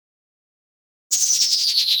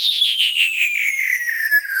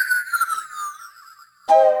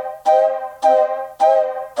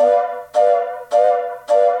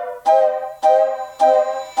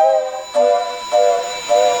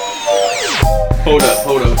Hold up.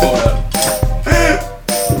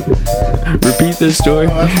 Repeat this story.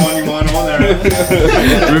 Oh, that's one you want on there.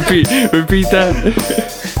 Repeat that.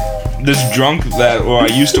 This drunk that I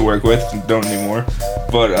used to work with, don't anymore,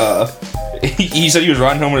 but he said he was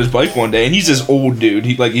riding home on his bike one day, and he's this old dude.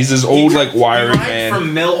 He's this old wiring man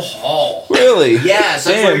from Mill Hall. Really? Yes,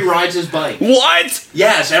 that's where he rides his bike. What?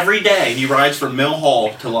 Yes, every day he rides from Mill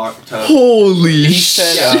Hall to Holy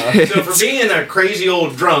shit! So for being a crazy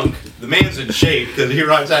old drunk, the man's in shape because he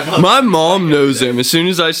rides that. My mom knows him. As soon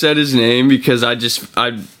as I said his name, because I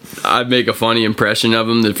make a funny impression of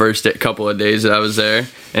him the first couple of days that I was there,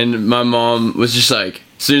 and my mom was just like,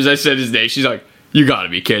 as soon as I said his name, she's like, "You gotta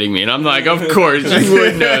be kidding me!" And I'm like, "Of course you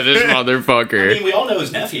would know this motherfucker." I mean, we all know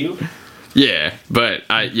his nephew. Yeah, but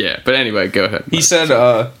anyway, go ahead. He said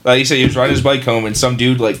he was riding his bike home, and some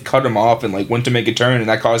dude cut him off and went to make a turn, and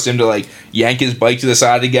that caused him to yank his bike to the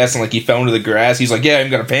side, I guess, and he fell into the grass. He's like, "Yeah, I've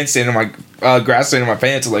got a pants stain in my grass stain in my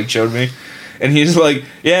pants," and showed me. And he's like,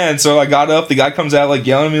 "Yeah," and so I got up, the guy comes out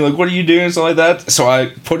yelling at me "What are you doing?" and stuff like that. So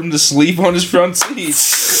I put him to sleep on his front seat. He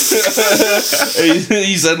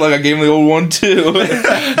said I gave him the old one too.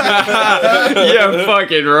 Yeah,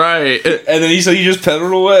 fucking right. And then he said he just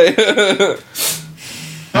pedaled away.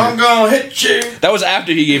 I'm gonna hit you. That was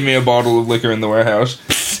after he gave me a bottle of liquor in the warehouse.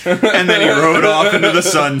 And then he rode off into the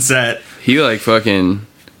sunset. He fucking.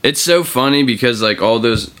 It's so funny because all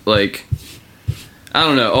those I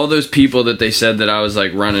don't know, all those people that they said that I was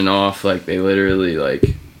running off, they literally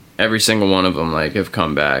every single one of them have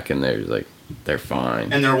come back and they're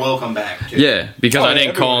fine. And they're welcome back too. Yeah, because I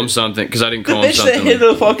didn't call him something. Because I didn't call him something. The bitch that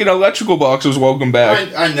hit the fucking electrical box was welcome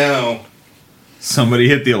back. I know. Somebody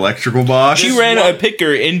hit the electrical box. She ran a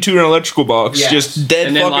picker into an electrical box, Yes. just dead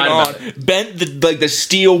And then fucking lied on. about Bent the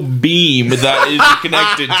steel beam that is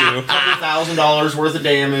connected to. $100,000 worth of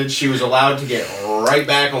damage. She was allowed to get right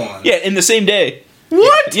back on. Yeah, in the same day.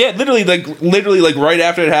 What? Yeah, literally right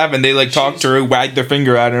after it happened, they talked to her, wagged their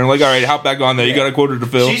finger at her, and all right, hop back on there. You got a quota to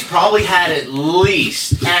fill. She's probably had at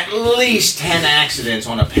least 10 accidents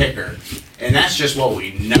on a picker. And that's just what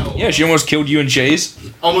we know. Yeah, she almost killed you and Chase.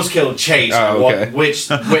 Almost killed Chase. Oh, okay.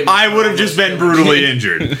 I would have just been brutally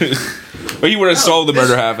injured. But you would have saw the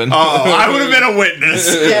murder happen. Oh, I would have been a witness.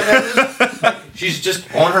 Yeah, she's just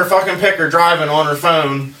on her fucking picker driving on her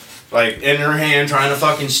phone, in her hand trying to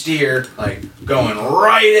fucking steer, going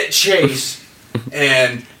right at Chase.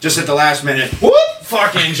 And just at the last minute, whoop,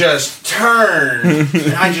 fucking just turned.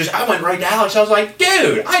 And I went right to Alex. I was like,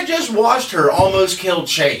 dude, I just watched her almost kill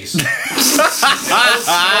Chase.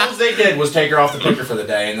 All they did was take her off the picker for the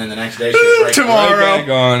day, and then the next day she was right Tomorrow. Right back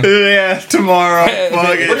on. Yeah, tomorrow. Fuck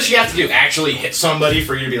What it. does she have to do? Actually hit somebody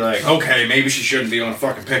for you to be like, okay, maybe she shouldn't be on a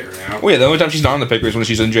fucking picker now? Well, yeah, the only time she's not on the picker is when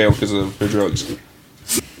she's in jail because of her drugs.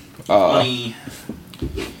 Funny.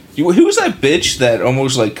 Who was that bitch that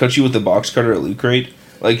almost cut you with the box cutter at Loot Crate?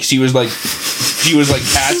 She was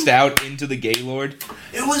passed out into the Gaylord.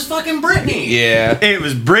 It was fucking Brittany. Yeah. It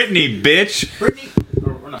was Brittany, bitch. Brittany.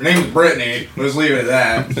 Her name's Brittany. Let's leave it at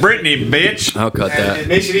that. Brittany, bitch. I'll cut And that. it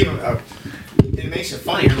makes it even. It makes it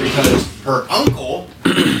funnier because her uncle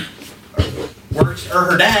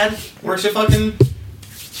her dad works at fucking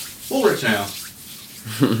Woolworths now.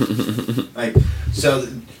 So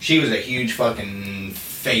she was a huge fucking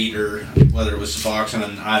fader, whether it was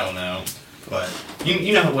Suboxone, I don't know. But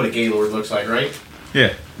you know what a Gaylord looks like, right?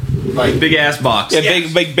 Yeah. Big ass box. Yeah,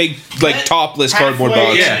 Yes. big topless cardboard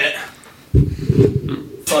box. Yeah.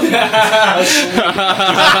 Bent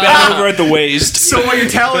over at the waist. So what you're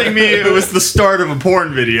telling me it was the start of a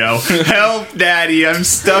porn video. Help, Daddy, I'm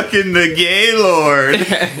stuck in the Gaylord.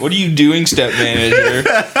 What are you doing, step manager?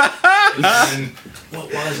 And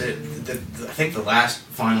what was it? I think the last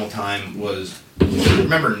final time was.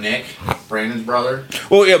 Remember Nick, Brandon's brother?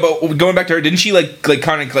 Well, yeah, but going back to her, didn't she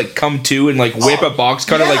kind of come to and whip a box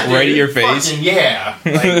cutter right at your face? Fucking, yeah,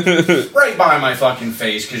 right by my fucking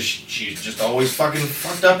face because she's just always fucking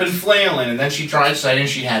fucked up and flailing. And then she tried saying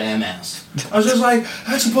she had MS. I was just like,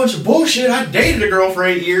 that's a bunch of bullshit. I dated a girl for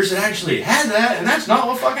 8 years that actually had that, and that's not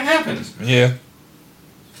what fucking happens. Yeah.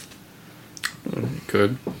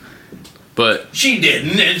 Could. But she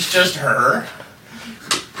didn't. It's just her.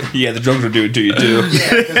 Yeah, the drugs will do it to you too.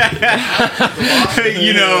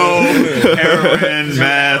 You know, heroin,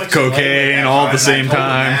 meth, cocaine, all at the same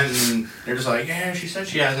time. And they're just like, yeah, she said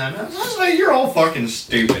she has MS. I was like, you're all fucking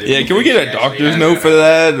stupid. Yeah, can we get a doctor's note for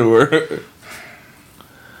that, or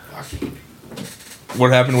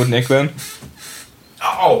what happened with Nick then?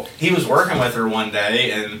 Oh, he was working with her one day,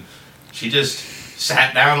 and she just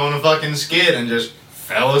sat down on a fucking skid and just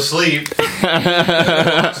fell asleep.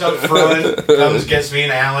 Walks up front, comes, gets me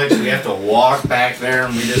and Alex. We have to walk back there,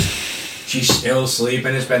 and we just she's still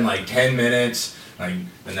sleeping. It's been like 10 minutes. Like,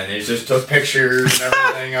 and then it just took pictures and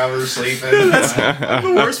everything of her sleeping.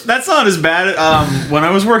 The worst. That's not as bad. When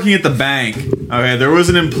I was working at the bank, okay, there was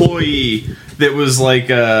an employee that was like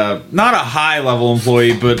not a high level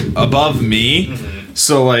employee, but above me. Mm-hmm.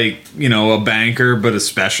 So like, you know, a banker, but a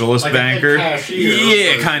specialist like banker.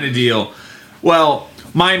 Yeah, kind of deal. Well,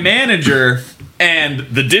 my manager and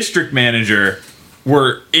the district manager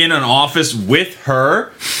were in an office with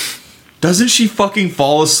her. Doesn't she fucking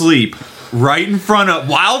fall asleep right in front of,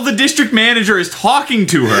 while the district manager is talking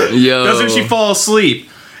to her? Yo. Doesn't she fall asleep?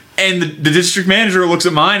 And the district manager looks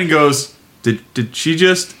at mine and goes, did she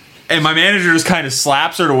just... And my manager just kind of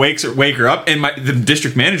slaps her to wake her up, and the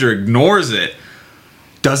district manager ignores it.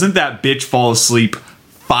 Doesn't that bitch fall asleep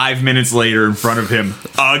 5 minutes later in front of him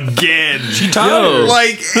again? She tired.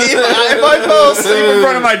 Like, if I fell asleep in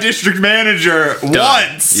front of my district manager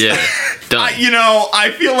once, Yeah, done.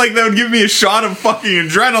 I feel like that would give me a shot of fucking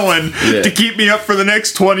adrenaline to keep me up for the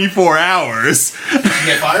next 24 hours. Did you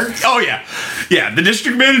get fired? Oh, yeah. Yeah, the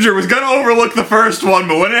district manager was going to overlook the first one,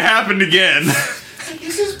 but when it happened again...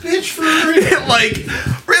 Is this bitch for real? Like,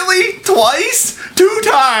 really? Twice? 2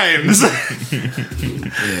 times?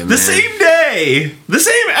 Yeah, the same day? The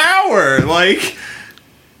same hour? Like,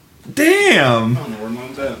 damn. I don't know where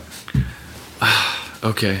mom's at.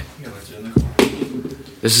 Okay.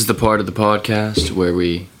 This is the part of the podcast where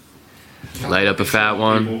we light up a fat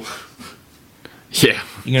one. Yeah.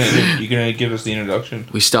 You gonna give us the introduction?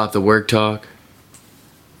 We stop the work talk.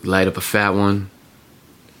 Light up a fat one.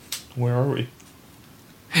 Where are we?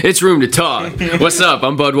 It's room to talk. What's up?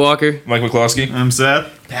 I'm Bud Walker. Mike McCloskey. I'm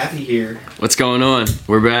Seth. Pappy here. What's going on?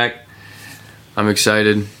 We're back. I'm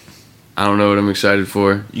excited. I don't know what I'm excited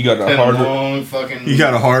for. You got a Been hard. long fucking. You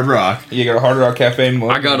got a Hard Rock. You got a Hard Rock Cafe mug.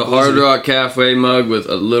 I got a Hard Rock Cafe mug with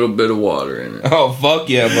a little bit of water in it. Oh fuck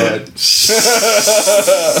yeah, bud.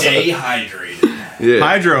 Stay hydrated. Yeah.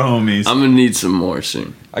 Hydro homies. I'm gonna need some more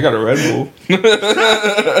soon. I got a Red Bull.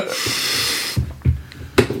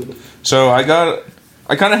 So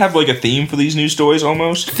I kind of have like a theme for these news stories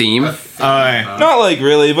almost. Theme? Not like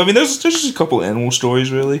really, but I mean, there's just a couple animal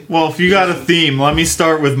stories really. Well, if you got a theme, let me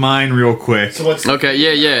start with mine real quick. So what's Okay,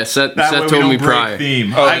 yeah. Seth That way we told don't me break prior.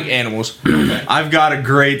 theme. Oh, like animals. I've got a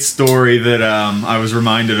great story that I was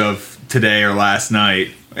reminded of today or last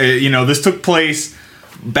night. This took place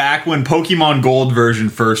back when Pokemon Gold version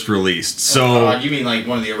first released. So you mean like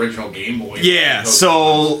one of the original Game Boys? yeah,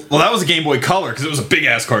 that was a Game Boy Color because it was a big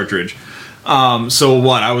ass cartridge. So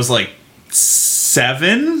what? I was like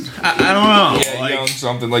 7? I don't know. Yeah, like, young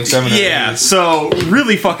something like 7. yeah, so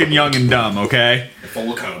really fucking young and dumb. Okay.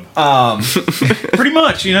 Full of cub. Pretty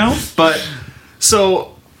much, But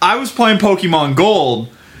so I was playing Pokemon Gold,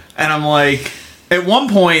 and I'm like, at one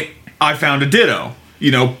point I found a Ditto.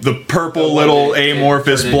 The purple The little one that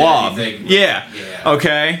amorphous turned into blob. anything. Yeah. Yeah.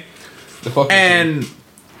 Okay. The fucking And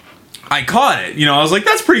I caught it. I was like,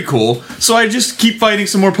 that's pretty cool. So I just keep fighting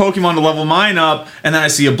some more Pokemon to level mine up, and then I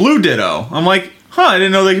see a blue Ditto. I'm like, I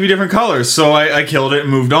didn't know they could be different colors. So I killed it and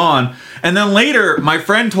moved on. And then later, my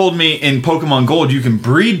friend told me in Pokemon Gold you can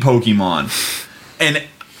breed Pokemon. And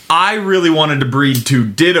I really wanted to breed 2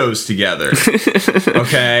 Dittos together.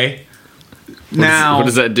 Okay? What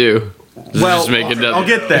does that do? Does it Well, just make it I'll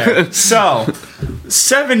get there. So,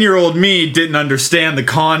 7-year-old me didn't understand the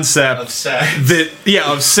concept Of sex.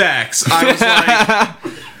 of sex. I was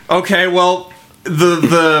like, okay, well,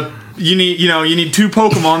 you need 2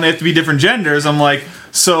 Pokemon. They have to be different genders. I'm like,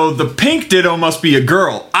 so the pink Ditto must be a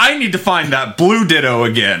girl. I need to find that blue Ditto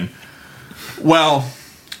again. Well,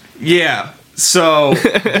 yeah. So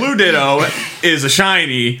blue Ditto is a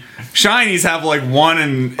shiny. Shinies have like 1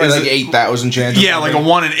 in like 8,000 chance. yeah, like a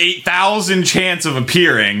 1 in 8,000 chance of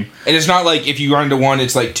appearing. And it's not like if you run into one,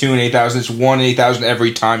 it's like 2 in 8,000. It's 1 in 8,000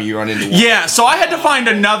 every time you run into one. Yeah, so I had to find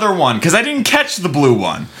another one because I didn't catch the blue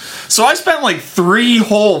one. So I spent like 3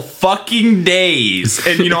 whole fucking days,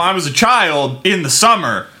 and I was a child in the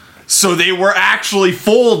summer. So they were actually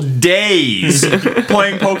full days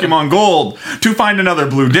playing Pokemon Gold to find another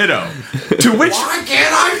blue Ditto. To which Why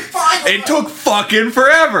can't I find it took fucking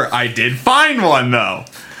forever. I did find one though,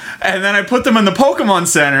 and then I put them in the Pokemon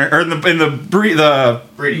Center or in the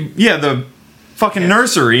breeding? yeah, the fucking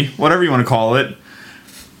nursery, whatever you want to call it.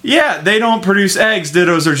 Yeah, they don't produce eggs.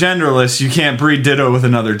 Dittos are genderless. You can't breed Ditto with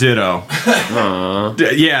another Ditto.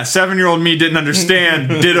 Yeah, 7-year-old me didn't understand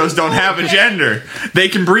Dittos don't have a gender. They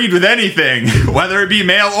can breed with anything, whether it be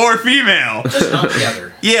male or female. Just not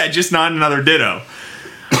together. Yeah, just not another Ditto.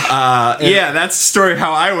 Yeah, that's the story of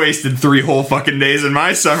how I wasted 3 whole fucking days in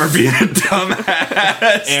my summer being a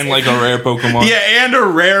dumbass. And like a rare Pokemon. Yeah, and a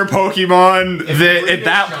rare Pokemon that at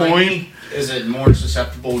that point... is it more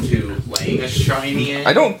susceptible to laying a shiny egg?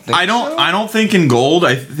 I don't think in gold.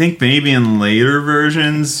 I think maybe in later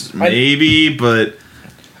versions, but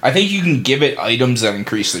I think you can give it items that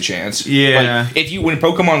increase the chance. Yeah. Like, when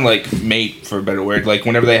Pokemon like mate, for a better word, like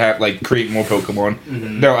whenever they have like create more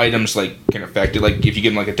Pokemon, their items like can affect it. Like if you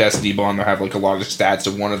give them like a Destiny Bond, they'll have like a lot of stats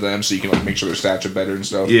of one of them, so you can like make sure their stats are better and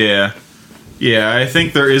stuff. Yeah. Yeah, I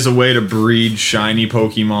think there is a way to breed shiny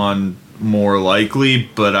Pokemon more likely,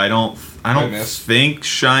 but I don't think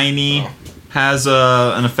shiny has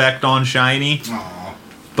an effect on shiny. Aww.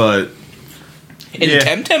 But in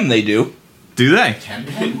Temtem they do. Do they?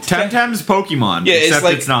 Temtem's Pokemon. Yeah, except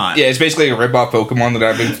like, it's not. Yeah, it's basically a rip-off Pokemon that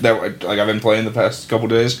I've been playing the past couple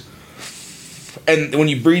days. And when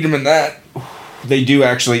you breed them in that, they do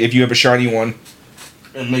actually. If you have a shiny one,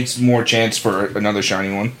 it makes more chance for another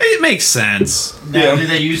shiny one. It makes sense. Now, do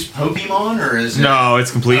they use Pokemon or is it? No,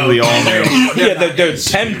 it's completely all new. Yeah, they're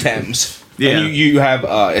Temtems. Yeah, and you have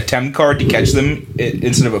a Tem card to catch them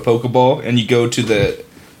instead of a Pokeball, and you go to the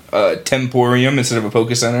Temporium instead of a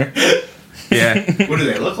Poke Center. Yeah. What do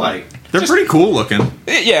they look like? They're pretty cool looking.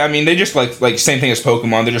 Yeah, I mean, they just like same thing as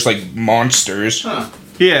Pokemon. They're just like monsters. Huh.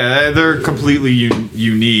 Yeah, they're completely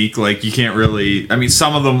unique. Like you can't really. I mean,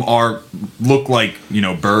 some of them look like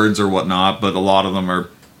birds or whatnot, but a lot of them are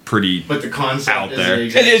pretty. But the concept out there.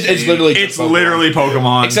 It's literally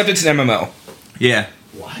Pokemon. Except it's an MMO. Yeah.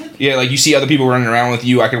 What? Yeah, like you see other people running around with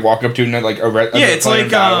you. I can walk up to like it's like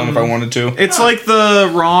if I wanted to. It's like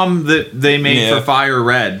the ROM that they made for Fire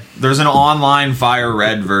Red. There's an online Fire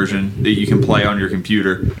Red version that you can play on your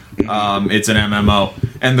computer. It's an MMO,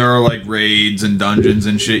 and there are like raids and dungeons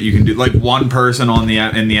and shit you can do. Like one person in the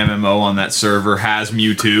MMO on that server has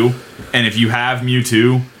Mewtwo, and if you have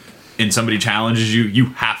Mewtwo and somebody challenges you, you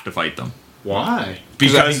have to fight them. Why?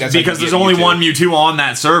 Because there's only one Mewtwo on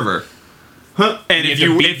that server. Huh. And if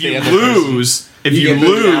you lose,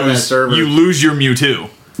 you lose your Mewtwo,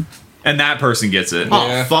 and that person gets it.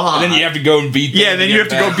 Oh fuck! And then you have to go and beat them. Yeah, then you have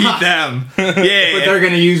to go beat them. Yeah, but they're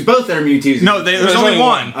gonna use both their Mewtwo's. No, there's only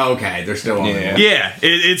one. Okay, they're still on. Yeah,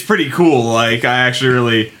 it's pretty cool. Like I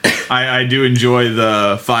actually I do enjoy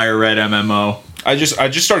the Fire Red MMO. I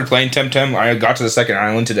just started playing Temtem. I got to the second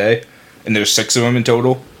island today, and there's 6 of them in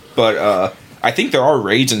total. But I think there are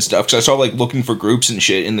raids and stuff, because I saw like looking for groups and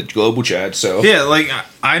shit in the global chat. So yeah, like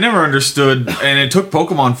I never understood, and it took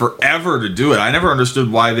Pokemon forever to do it. I never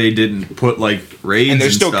understood why they didn't put like raids. And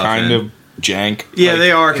they're still stuff kind of jank. Yeah, like,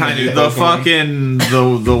 they are kind of the fucking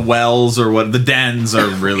the wells or what the dens are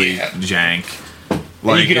really jank.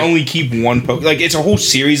 Like, you can only keep one like it's a whole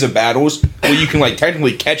series of battles where you can like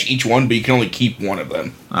technically catch each one, but you can only keep one of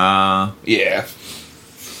them. Yeah.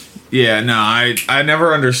 Yeah, no, I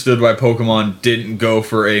never understood why Pokemon didn't go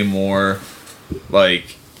for a more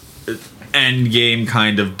like end game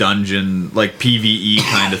kind of dungeon, like PvE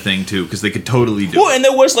kind of thing too, because they could totally do. Well, and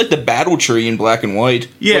there was like the battle tree in Black and White.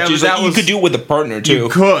 Yeah, which is that like, you could do it with a partner too. You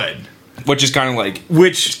could. Which is kind of like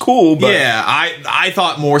it's cool, but yeah, I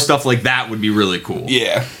thought more stuff like that would be really cool.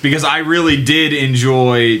 Yeah, because I really did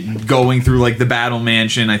enjoy going through like the battle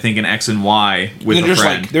mansion. I think in X and Y with a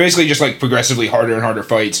friend. They're basically just like progressively harder and harder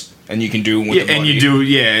fights, and you can do them with the and buddy. you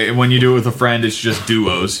do when you do it with a friend, it's just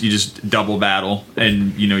duos. You just double battle,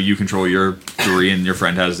 and you control your 3, and your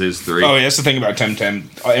friend has his 3. Oh, yeah, that's the thing about Temtem.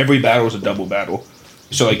 Every battle is a double battle.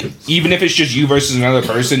 So like even if it's just you versus another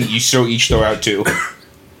person, you still each throw out 2.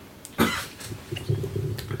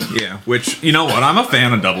 Yeah, which, you know what, I'm a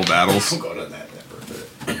fan of double battles.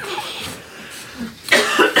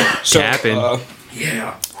 So, Tapping.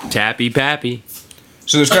 Yeah. Tappy Pappy.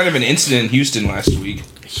 So there's kind of an incident in Houston last week.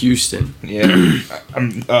 Houston. Yeah.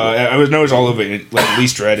 I was noticed all over it, like at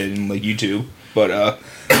least Reddit and like YouTube. But a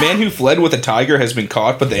man who fled with a tiger has been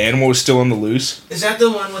caught, but the animal is still on the loose. Is that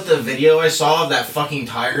the one with the video I saw of that fucking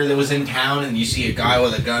tiger that was in town, and you see a guy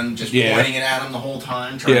with a gun just pointing it at him the whole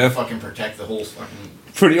time, trying to fucking protect the whole fucking...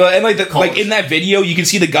 Pretty, and like in that video, you can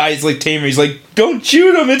see the guy's like tamer. He's like, "Don't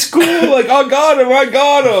shoot him, it's cool." Like, I got him.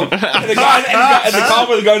 And the cop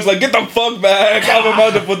with the gun's like, "Get the fuck back! I'm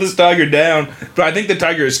about to put this tiger down." But I think the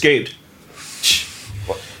tiger escaped.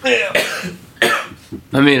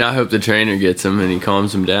 I mean, I hope the trainer gets him and he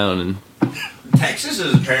calms him down. And Texas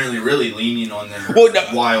is apparently really lenient on their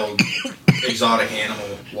wild, exotic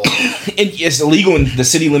animal laws. And it's illegal in the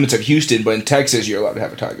city limits of Houston, but in Texas, you're allowed to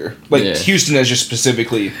have a tiger. Like Houston has just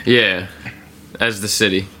specifically. Yeah, as the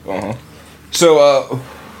city. So,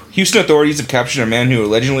 Houston authorities have captured a man who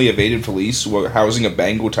allegedly evaded police while housing a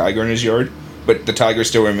Bengal tiger in his yard, but the tiger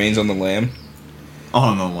still remains on the lam.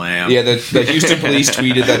 On the lam. Yeah, the Houston police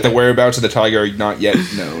tweeted that the whereabouts of the tiger are not yet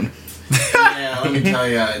known. Yeah, let me tell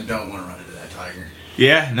you, I don't want to run into that tiger.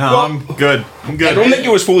 Yeah, no, Well, I'm good. I'm I good. don't think it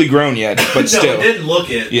was fully grown yet, but No, still. it didn't look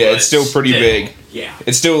it. Yeah, but it's still pretty big. Yeah.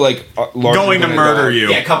 It's still like larger Going to than a murder dog. you.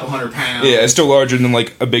 Yeah, a couple 100 pounds. Yeah, it's still larger than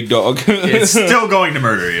like a big dog. It's still going to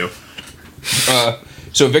murder you.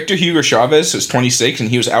 So Victor Hugo Chavez was 26, and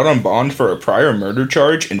he was out on bond for a prior murder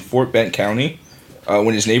charge in Fort Bend County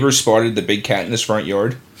when his neighbors spotted the big cat in his front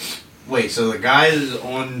yard. Wait, so the guy is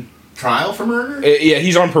on trial for murder? Yeah,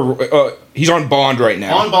 he's on he's on bond right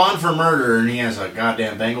now. On bond for murder, and he has a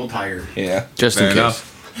goddamn Bengal tiger. Yeah. Just Fair in case.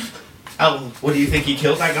 enough. What do you think he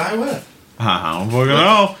killed that guy with? I don't fucking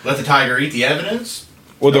know. Let the tiger eat the evidence?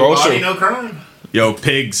 Well, there No also body, no crime. Yo,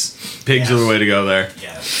 pigs. Pigs are the way to go there.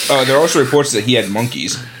 Yes. there are also reports that he had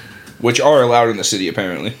monkeys, which are allowed in the city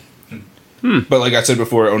apparently. But like I said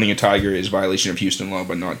before, owning a tiger is violation of Houston law,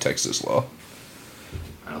 but not Texas law.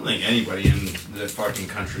 I don't think anybody in the fucking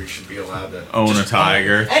country should be allowed to Own a just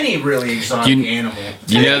tiger. own any really exotic animal.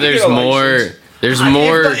 You know, there's get a more. license. There's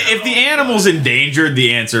more. If the animal's endangered,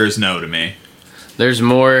 the answer is no to me. There's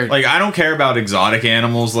more. Like, I don't care about exotic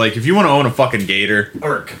animals. Like, if you want to own a fucking gator,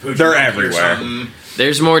 Or a capuchin They're monkey or everywhere. something.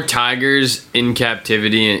 There's more tigers in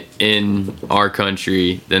captivity in our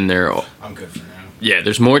country than there are. I'm good for now. Yeah,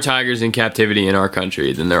 there's more tigers in captivity in our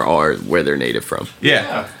country than there are where they're native from.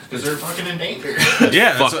 yeah. Because they're fucking endangered.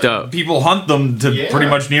 Yeah, that's Fucked what- up. People hunt them to Yeah. pretty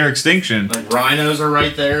much near extinction. Like rhinos are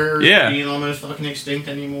right there. Yeah. Being almost fucking extinct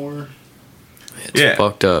anymore. It's Yeah.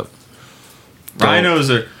 fucked up. Rhinos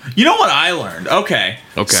are. You know what I learned? Okay.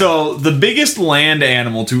 Okay. So the biggest land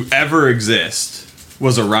animal to ever exist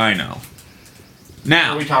was a rhino. Are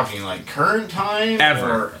Now, we talking like current time? ever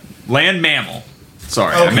Or? land mammal.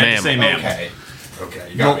 Sorry, I Okay. meant to say mammal. Okay. Okay,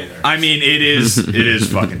 you got me there. I mean, it is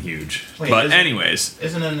fucking huge. Wait, but is it- anyways,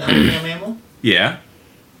 Isn't an elephant a mammal? yeah,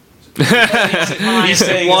 He's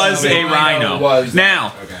saying was it's a rhino. was-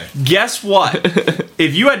 Now, Okay. guess what?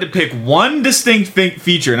 If you had to pick one distinct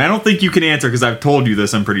feature, and I don't think you can answer because I've told you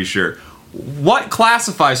this, I'm pretty sure. What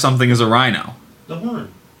classifies something as a rhino? The horn.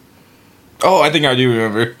 Oh, I think I do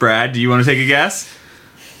remember. Brad, do you want to take a guess?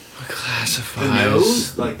 The Classifies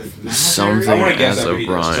nose? Like the mouth something I area? want to guess as that a he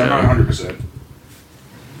does, 'cause I'm rhino. not 100%.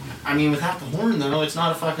 I mean, without the horn, though, it's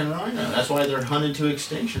not a fucking rhino. That's why they're hunted to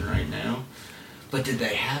extinction right now. But did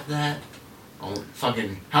they have that? Oh,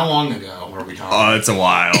 fucking, how long ago are we talking? Oh, it's a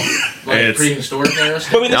while. Like it's prehistoric era?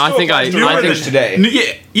 But I mean, No, I think I- I think- rhinos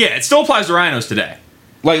today. yeah, it still applies to rhinos today.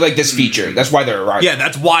 Like this feature. That's why they're a rhino. Yeah,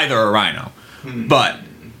 that's why they're a rhino. But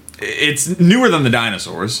it's newer than the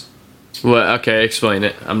dinosaurs. What? Okay, explain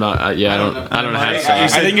it. I'm not. I don't know how to I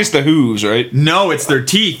say it. think it's the hooves, right? No, it's their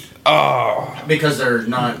teeth. Oh, Because they're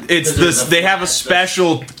not. It's because they're this. the They have a flat-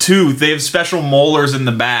 special tooth. They have special molars in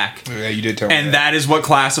the back, yeah, you did tell me. and that is what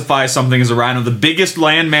classifies something as a rhino. The biggest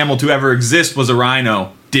land mammal to ever exist was a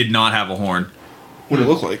rhino. Did not have a horn. What did it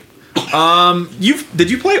look like?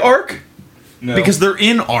 Did you play Ark? No, Because they're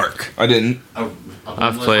in Ark. I didn't.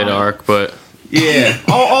 I've played Ark, but Yeah,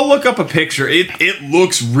 I'll look up a picture. It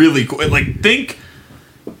looks really cool. Like take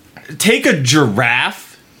a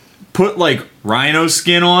giraffe, put like rhino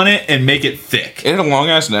skin on it, and make it thick. It had a long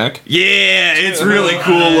ass neck. Yeah, it's really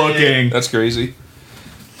cool looking. That's crazy.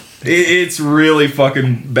 It's really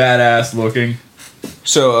fucking badass looking.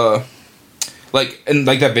 So, like, and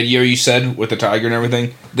like that video you said with the tiger and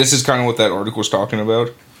everything. This is kind of what that article's talking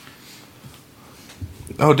about.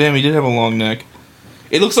 Oh damn, he did have a long neck.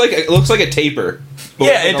 It looks like a taper. But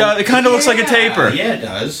Yeah, it does. It kind of looks like a taper. Yeah, it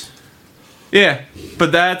does. Yeah,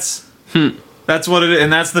 but that's what it is,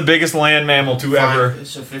 and that's the biggest land mammal to ever.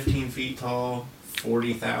 It's a 15 feet tall,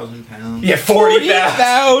 40,000 pounds. Yeah,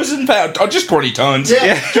 40,000 pounds. Oh, just 20 tons.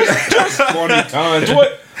 Yeah. Just 20 tons.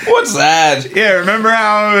 What's that? Yeah, remember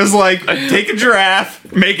how it was like take a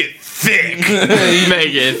giraffe, make it thick,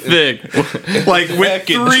 make it thick, like with Thick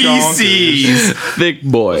and 3 stronger. C's. thick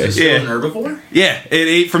boy. Is it Yeah. still an herbivore? Yeah, it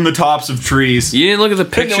ate from the tops of trees. You didn't look at the No,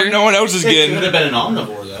 picture. no one else is It could getting. have been an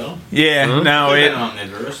omnivore, though. Yeah, no, Could have it been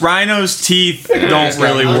omnivorous. rhinos' teeth don't really I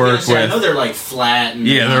was gonna work say, I know with. they're like flat. And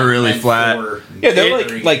Yeah, they're not really meant flat. for Yeah, they're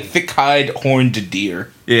eating. like thick-hide horned deer.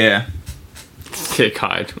 Yeah, Thick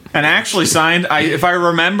hide. and actually, if I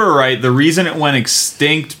remember right, the reason it went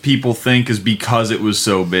extinct, people think, is because it was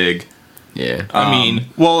so big. Yeah. I mean,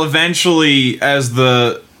 Well, eventually,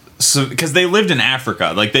 because they lived in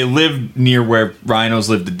Africa, like they lived near where rhinos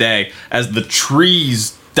live today. As the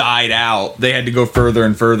trees died out, they had to go further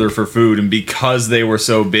and further for food, and because they were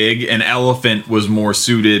so big, an elephant was more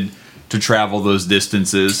suited to travel those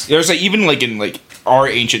distances. there's like even like in like our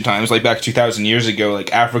ancient times, like back 2,000 years ago,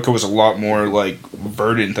 like Africa was a lot more like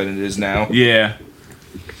verdant than it is now. Yeah,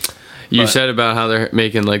 You but- said about how they're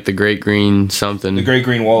making like the Great Green something. The Great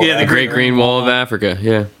Green Wall. Yeah, The Great Green Wall of Africa.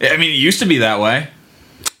 Yeah. I mean, it used to be that way.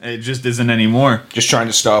 It just isn't anymore. Just trying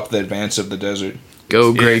to stop the advance of the desert.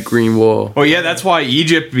 Go Great Green Wall. Oh yeah, that's why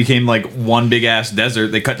Egypt became like one big ass desert.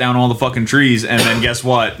 They cut down all the fucking trees, and then guess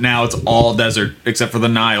what? Now it's all desert except for the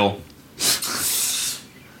Nile.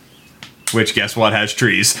 Which, guess what, has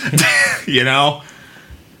trees. You know?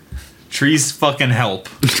 Trees fucking help.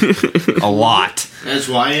 A lot. That's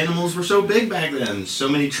why animals were so big back then. So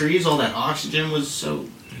many trees, all that oxygen was so...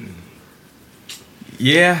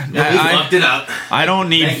 Yeah, We fucked it up. I don't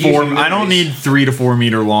need I don't need 3 to 4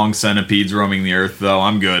 meter long centipedes roaming the earth though.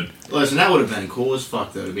 I'm good. Listen, that would have been cool as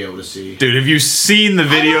fuck though to be able to see. Dude, have you seen the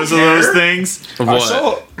videos of care. those things? Of I what?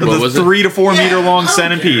 saw- What The was it? 3 to 4 meter long I don't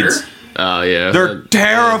centipedes. care. Oh, yeah. They're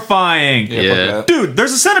terrifying. fuck Yeah. that. Dude,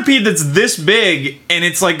 there's a centipede that's this big, and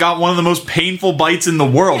it's like got one of the most painful bites in the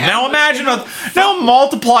world. Yeah, now but imagine, you know, now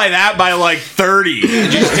multiply that by like 30.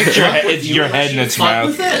 It's your head, it's You your would head in actually its fuck mouth.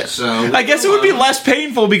 with it, so I guess it would be less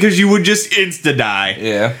painful because you would just insta die.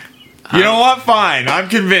 Yeah. You know what? Fine, I'm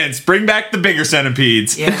convinced. Bring back the bigger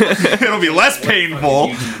centipedes. Yeah. It'll be less painful.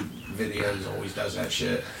 YouTube videos always does that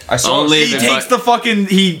shit. I saw Only He if takes I- the fucking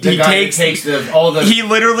he The guy takes that takes all the he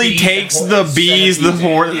literally bees, takes the the hor- bees, the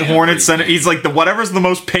centipedes, yeah, hornets, everything. he's like the whatever's the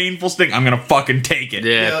most painful sting. I'm gonna fucking take it.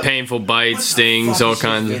 Yeah, Yeah. painful bites, What the stings, fuck all is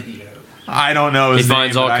kinds this of. video? I don't know. He His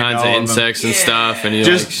finds name, all but I kinds of know him. insects and stuff, and he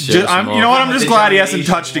Just, like I'm, you know what? I'm just glad he hasn't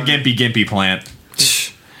touched a gimpy plant.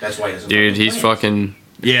 That's why he doesn't. Dude, fucking he's play. fucking.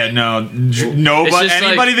 Yeah, no, but just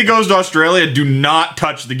anybody like- that goes to Australia, do not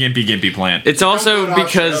touch the gimpy plant. It's also Don't go to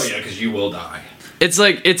because Australia, 'cause you will die. it's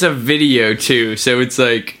like it's a video too, so it's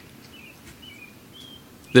like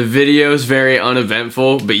the video's very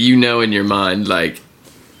uneventful, but you know in your mind like,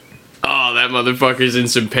 oh, that motherfucker's in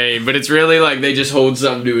some pain. But it's really like they just hold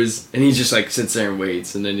something to his, and he just like sits there and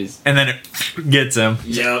waits, and then he's And then it gets him.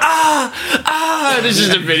 Yeah. and it's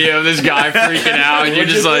just a video of this guy freaking out, and you're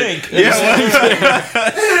just like,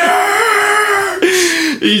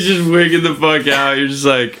 he's just wigging the fuck out. You're just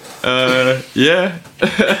like, yeah.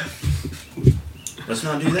 Let's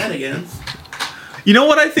not do that again. You know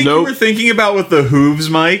what I think you Nope. were thinking about with the hooves,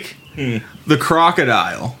 Mike? The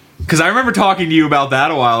crocodile. Because I remember talking to you about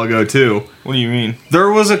that a while ago too. What do you mean? There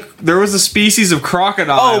was a species of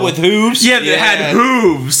crocodile. Oh, with hooves? Yeah, that had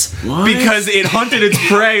hooves What? because it hunted its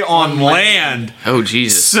prey on land. Oh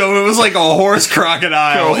Jesus. So it was like a horse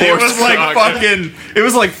crocodile. A It horse was like crocodile. it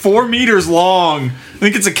was like 4 meters long. I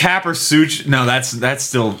think it's a capisuch. No, that's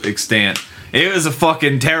still extant. It was a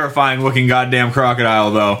fucking terrifying looking goddamn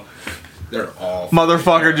crocodile though. They're all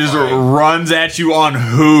Motherfucker just terrifying. runs at you on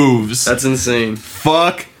hooves. That's insane.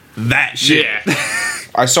 Fuck that shit. Yeah.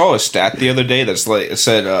 I saw a stat the other day that's like it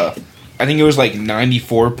said I think it was like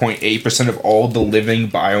 94.8% of all the living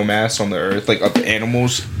biomass on the earth, like of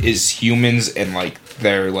animals, is humans and like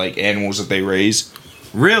their like animals that they raise.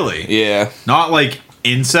 Really? Yeah. Not like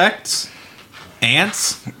insects?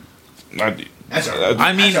 Ants? That's a,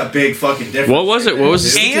 I mean- that's a big fucking difference. What was it? What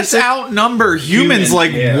was Dude. it? Ants outnumber humans Human,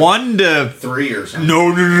 like yeah. 1 to... 3 or something.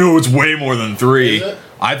 No, it's way more than 3. Is it?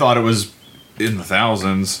 I thought it was in the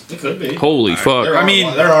thousands. It could be. Holy fuck. There I are-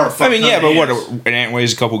 mean- there are. I mean, yeah, but what? ants. An ant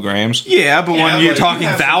weighs a couple grams. Yeah, but Yeah, when you're but talking you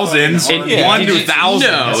have to thousands, fucking- Yeah. 1 to thousands.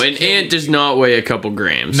 No, an ant does not weigh a couple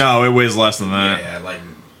grams. No, it weighs less than that. Yeah, like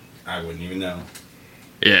I wouldn't even know.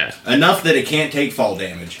 Yeah. Enough that it can't take fall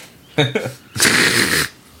damage.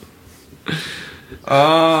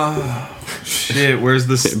 Shit, where's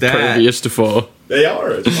the stat? Impervious to fall. They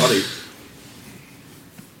are. It's funny.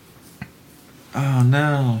 Oh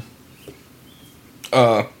no.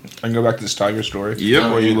 I can go back to this tiger story. Yep.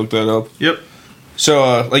 Before you looked that up. Yep.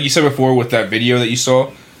 So, like you said before with that video that you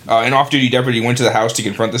saw, an off-duty deputy went to the house to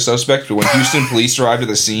confront the suspect, but when Houston police arrived at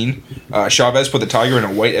the scene, Chavez put the tiger in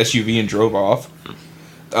a white SUV and drove off.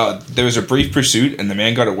 There was a brief pursuit, and the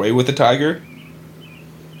man got away with the tiger.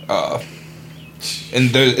 And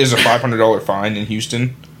there is a $500 fine in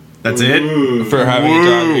Houston That's it? for having a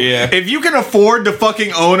tiger. Yeah. If you can afford to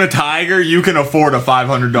fucking own a tiger, you can afford a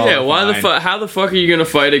 $500 Yeah, why the fine. fuck? How the fuck are you gonna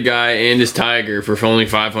fight a guy and his tiger for only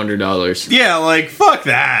 $500? Yeah, like, fuck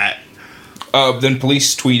that. Then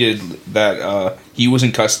police tweeted that he was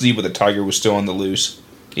in custody, but the tiger was still on the loose.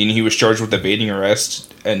 And he was charged with evading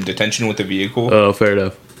arrest and detention with the vehicle. Oh, fair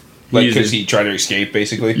enough. Like, Easy. because he tried to escape,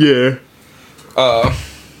 basically. Yeah.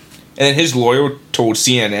 And then his lawyer told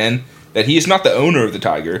CNN that he is not the owner of the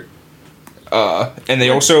tiger. And they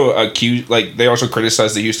also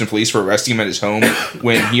criticized the Houston police for arresting him at his home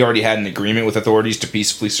when he already had an agreement with authorities to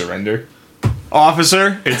peacefully surrender.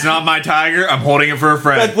 Officer, it's not my tiger. I'm holding it for a That's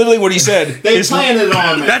friend. literally what he said. They planted it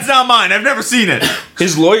on me. That's not mine. I've never seen it.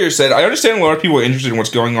 His lawyer said, "I understand a lot of people are interested in what's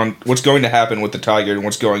going to happen with the tiger and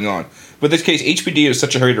what's going on. But this case, HPD is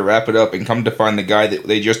such a hurry to wrap it up and come to find the guy that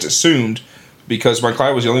they just assumed, because my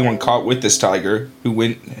client was the only one caught with this tiger who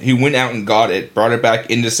went out and got it, brought it back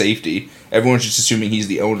into safety. Everyone's just assuming he's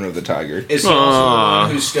the owner of the tiger. Is he also the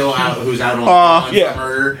one who's still out? Who's out on yeah. for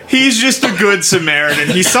murder? He's just a good Samaritan.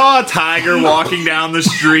 He saw a tiger walking down the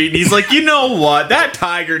street, and he's like, you know what? That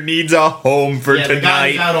tiger needs a home for Yeah, the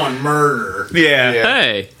guy's tonight. out on murder.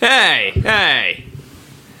 Yeah. Hey.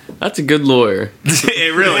 That's a good lawyer.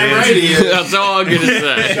 It really Damn is. right he is. That's all I'm gonna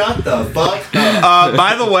say. Shut the fuck up.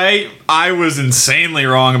 By the way, I was insanely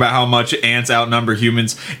wrong about how much ants outnumber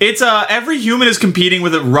humans. It's every human is competing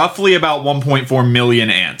with roughly about 1.4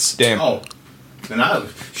 million ants. Damn. Oh. No.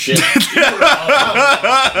 Shit.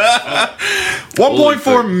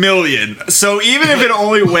 1.4 million. So even if it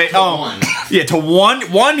only weighs to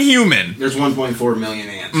one human, There's 1.4 million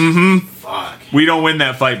ants. Mm-hmm. Fuck. we don't win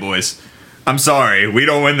that fight, boys. I'm sorry, we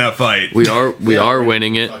don't win that fight. We are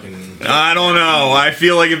winning it. Fucking. I don't know. I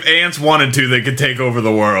feel like if ants wanted to, they could take over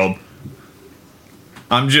the world.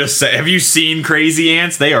 I'm just saying. Have you seen crazy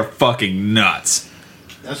ants? They are fucking nuts.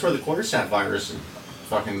 That's where the cordyceps virus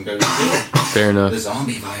fucking goes to. Fair enough. The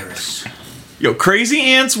zombie virus. Yo, crazy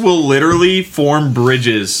ants will literally form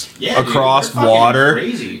bridges Yeah, dude, across they're fucking water.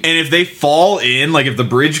 crazy. And if they fall in, like if the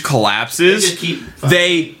bridge collapses,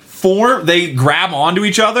 they grab onto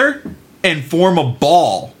each other and form a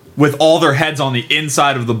ball with all their heads on the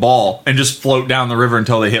inside of the ball and just float down the river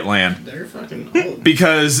until they hit land. They're fucking old.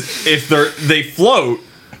 Because if they float,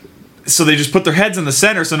 so they just put their heads in the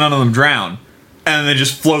center so none of them drown. And they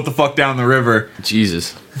just float the fuck down the river.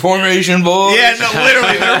 Jesus. Formation, boys. Yeah, no,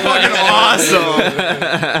 literally, they're fucking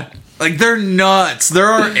awesome. Like, they're nuts. There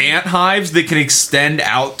are ant hives that can extend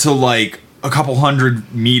out to, like, a couple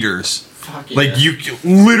hundred meters. Fuck yeah. Like, you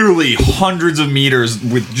literally hundreds of meters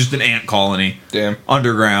with just an ant colony. Damn.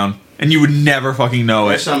 Underground. And you would never fucking know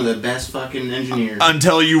They're it. some of the best fucking engineers.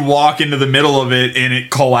 Until you walk into the middle of it and it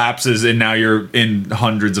collapses and now you're in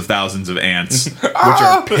hundreds of thousands of ants. Which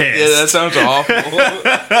are pissed. Yeah, that sounds awful.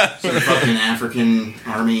 Some fucking African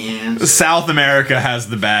army ants. South America has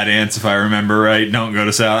the bad ants, if I remember right. Don't go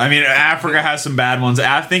to South. I mean, Africa has some bad ones.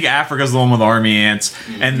 I think Africa's the one with army ants,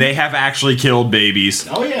 and they have actually killed babies.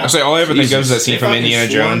 Oh yeah. I say all I ever think of is that scene They from fucking Indiana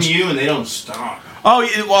swarm Jones. you and they don't stop.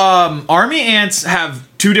 Oh, army ants have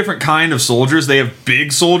two different kind of soldiers. They have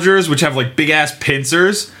big soldiers, which have like big ass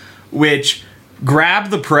pincers, which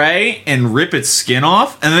grab the prey and rip its skin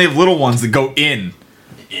off, and then they have little ones that go in,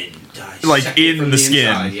 And dissect like it in from the skin,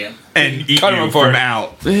 inside, yeah. and eat Cut 'em you apart. from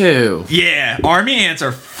out. Ew. Yeah, army ants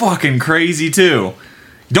are fucking crazy too.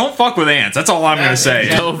 Don't fuck with ants. That's all I'm gonna say.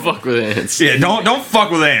 Yeah. Don't fuck with ants. Yeah, don't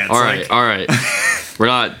fuck with ants. All right, Like, all right. We're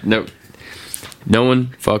not. No one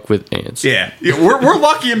fuck with ants. yeah, we're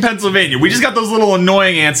lucky in Pennsylvania. We just got those little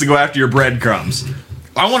annoying ants to go after your breadcrumbs.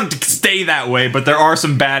 I want it to stay that way, but there are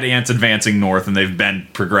some bad ants advancing north, and they've been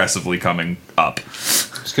progressively coming up.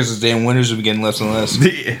 It's because the damn winters are getting less and less.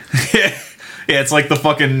 Yeah, it's like the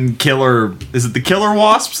fucking killer. Is it the killer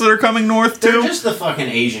wasps that are coming north They're too? just the fucking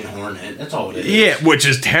Asian hornet. That's all it is. Yeah, which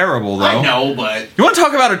is terrible though. I know, but You want to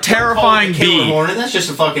talk about a terrifying call it the killer bee? hornet. That's just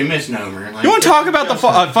a fucking misnomer. Like, You want to talk about the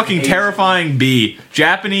just fucking Asian. terrifying bee?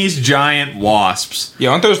 Japanese giant wasps.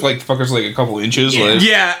 Yeah, aren't those like fuckers like a couple inches? Yeah. Like,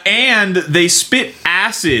 Yeah, and they spit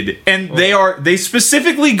acid, and they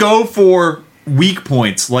specifically go for weak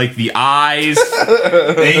points like the eyes.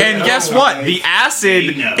 And know, guess what? right? The acid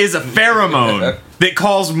They know. is a pheromone that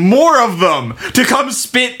calls more of them to come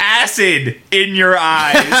spit acid in your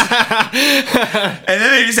eyes. And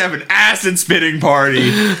then they just have an acid spitting party.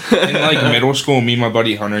 in like middle school, me and my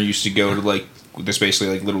buddy Hunter used to go to like this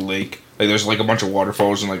basically like little lake. Like there's like a bunch of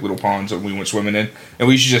waterfalls and like little ponds that we went swimming in, and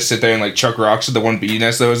we used to just sit there and like chuck rocks at the one bee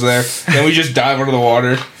nest that was there. Then we just dive under the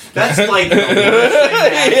water. That's like the worst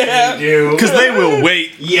thing that you do. Because they will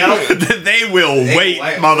wait. Yep. They will wait,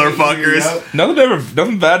 Like, motherfuckers. yep.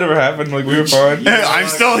 Nothing bad ever happened. Like we were fine. I'm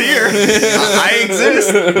still here. I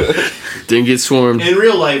exist. Didn't get swarmed. In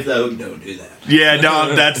real life, though, don't do that. Yeah,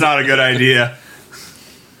 no, that's not a good idea.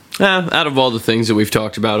 Out of all the things that we've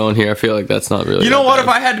talked about on here, I feel like that's not really. You know that what? bad. If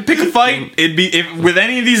I had to pick a fight, it'd be with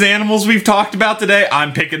any of these animals we've talked about today.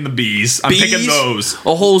 I'm picking the bees. I'm picking Bees? those.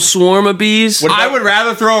 A whole swarm of bees. I would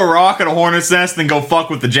rather throw a rock at a hornet's nest than go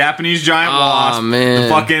fuck with the Japanese giant wasp. Man. The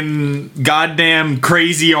fucking goddamn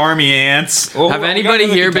crazy army ants. Well, Have we got anybody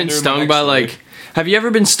another here been contender in stung my by next like? story. Have you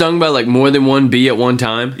ever been stung by like more than one bee at one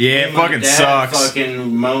time? Yeah, it My fucking dad sucks.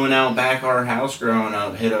 Fucking mowing out back our house growing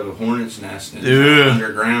up, hit a hornet's nest in Ugh.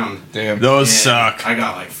 underground. Damn. Those And suck. I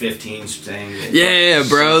got like 15 stings. Yeah,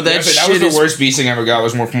 bro. That That shit was the is. worst bee sting I ever got.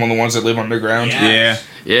 Was more from one of the ones that live underground. Yeah. Yeah.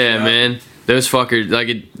 Yeah, man. Those fuckers, like,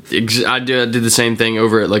 I did the same thing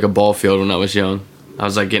over at, like, a ball field when I was young. I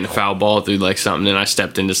was, like, getting a foul ball through, like, something, and I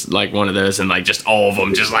stepped into, like, one of those, and, like, just all of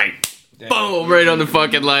them just, like, boom, right on the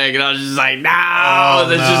fucking leg, and I was just like, no!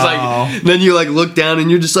 Just, like, then you, like, look down, and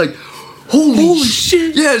you're just like, holy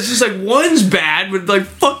shit! Yeah, it's just, like, one's bad, with, like,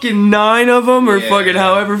 fucking 9 of them, or fucking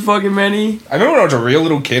however fucking many. I remember when I was a real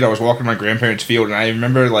little kid, I was walking my grandparents' field, and I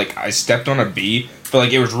remember, like, I stepped on a bee, but,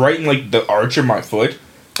 like, it was right in, like, the arch of my foot.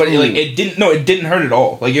 But it didn't hurt at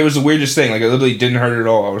all. Like, it was the weirdest thing. Like, it literally didn't hurt at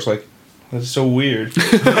all. I was like, that's so weird.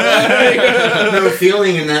 No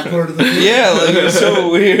feeling in that part of the foot. Yeah, like, it was so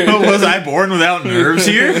weird. Was I born without nerves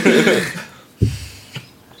here?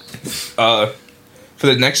 For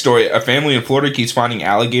the next story, a family in Florida keeps finding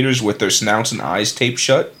alligators with their snouts and eyes taped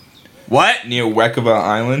shut. What? Near Weckova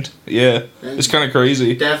Island. Yeah. It's kind of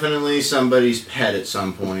crazy. Definitely somebody's pet at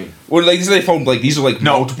some point. Well, like, they found, like, these are, like,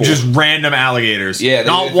 multiple. Just random alligators. Yeah.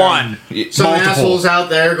 Not one. Some multiple. assholes out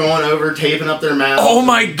there going over, taping up their mouths. Oh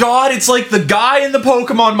my god, it's like the guy in the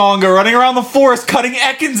Pokemon manga running around the forest cutting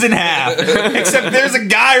Ekans in half. Except there's a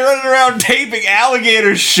guy running around taping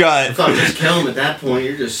alligators shut. I thought just kill him at that point.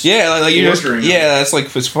 You're just you're just, torturing them. that's,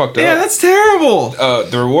 like, it's fucked up. Yeah, that's terrible.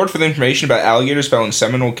 The reward for the information about alligators found in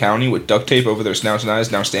Seminole County with duct tape over their snouts and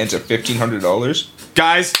eyes now stands at $1,500.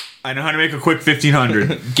 Guys, I know how to make a quick 1,500.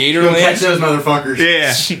 Go catch Gatorland. those motherfuckers.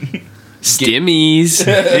 Yeah. Stimmies.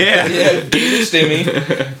 Yeah. Gator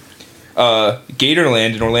Stimmy.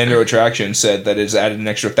 Gatorland, an Orlando attraction, said that it's added an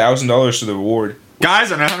extra $1,000 to the reward.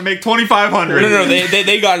 Guys, I know how to make 2,500. No,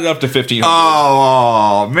 they got it up to $1,500.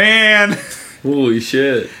 Oh, man. Holy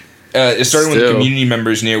shit. It started when Still. community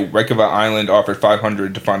members near Weckova Island offered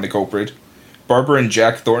 $500 to find the culprit. Barbara and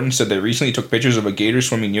Jack Thornton said they recently took pictures of a gator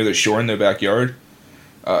swimming near the shore in their backyard.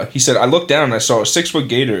 He said, I looked down and I saw a 6-foot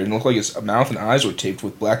gator and it looked like its mouth and eyes were taped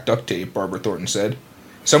with black duct tape, Barbara Thornton said.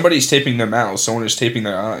 Somebody's taping their mouths, someone is taping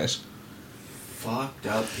their eyes. Fucked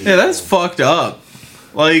up people. Yeah, that's fucked up.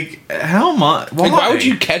 Like, how much? Like, why would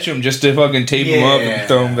you catch them just to fucking tape them up and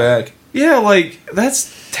throw them back? Yeah, like,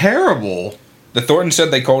 that's terrible. The Thornton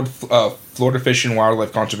said they called Florida Fish and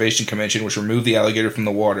Wildlife Conservation Commission, which removed the alligator from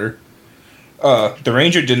the water. The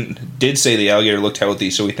ranger did say the alligator looked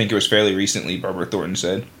healthy, so we think it was fairly recently, Barbara Thornton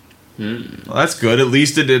said. Well, that's good. At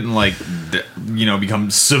least it didn't, like,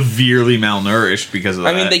 become severely malnourished because of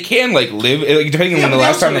that. I mean, they can, like, live, like, depending on when the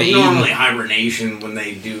last time they eat. Normally hibernation when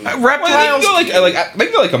they do. Reptiles they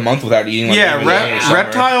can go like a month without eating. Like, yeah,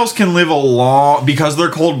 reptiles can live a long... Because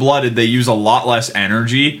they're cold-blooded, they use a lot less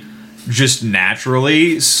energy just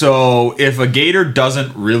naturally. So if a gator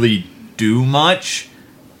doesn't really do much,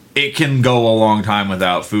 it can go a long time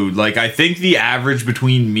without food. Like, I think the average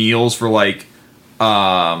between meals for, like,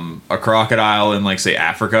 a crocodile in, like, say,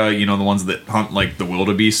 Africa, the ones that hunt, like, the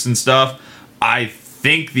wildebeests and stuff, I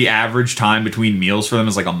think the average time between meals for them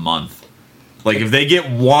is, like, a month. Like, if they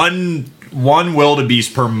get one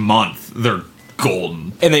wildebeest per month, they're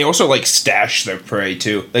golden. And they also, like, stash their prey,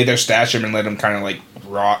 too. Like, they'll stash them and let them kind of, like,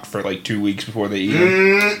 rot for, like, 2 weeks before they eat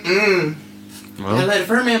them. Well, let it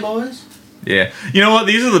ferment, boys. Yeah, you know what?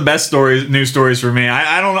 These are the best news stories for me.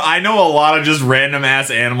 I know a lot of just random ass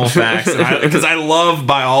animal facts because I love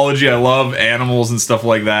biology. I love animals and stuff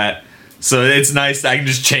like that. So it's nice that I can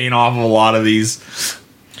just chain off of a lot of these.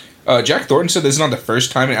 Jack Thornton said this is not the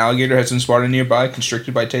first time an alligator has been spotted nearby,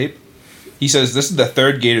 constricted by tape. He says this is the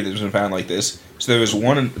third gator that's been found like this. So there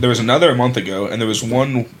was another a month ago, and there was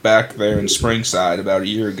one back there in Springside about a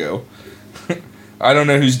year ago. I don't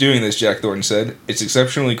know who's doing this, Jack Thornton said. It's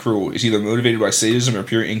exceptionally cruel. It's either motivated by sadism or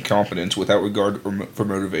pure incompetence without regard for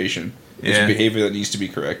motivation. It's a behavior that needs to be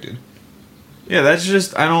corrected. Yeah, that's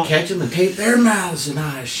just, I don't... Catch them and tape their mouths and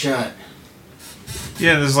eyes shut.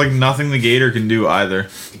 Yeah, there's, like, nothing the gator can do either.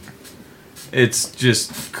 It's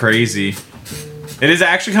just crazy. It is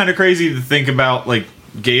actually kind of crazy to think about, like,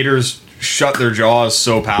 gators shut their jaws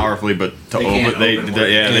so powerfully, but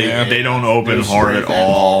they don't open hard at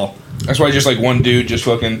all. That's why just, like, one dude just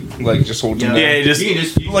fucking, like, just holds them down. Yeah,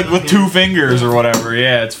 just like, with 2 fingers or whatever.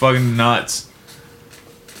 Yeah, it's fucking nuts.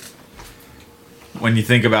 When you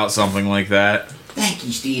think about something like that. Thank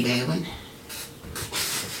you, Steve Allen.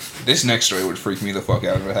 This next story would freak me the fuck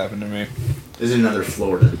out if it happened to me. This is another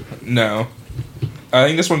Florida. No. I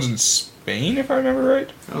think this one's in Spain, if I remember right.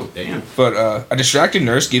 Oh, damn. But a distracted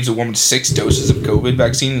nurse gives a woman 6 doses of COVID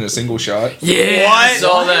vaccine in a single shot. Yeah, What? I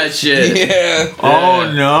saw that shit. Yeah.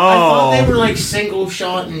 Oh, no. I thought they were like single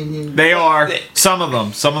shot and... They are. Some of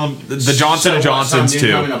them. The Johnson & Johnsons, some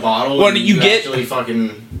too. Come in a bottle Well, and you get- actually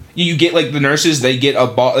fucking You get like the nurses, they get a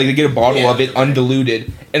bottle of it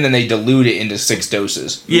undiluted, and then they dilute it into 6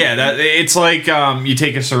 doses. Yeah, it's like you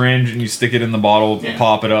take a syringe and you stick it in the bottle,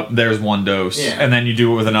 pop it up. There's 1 dose, and then you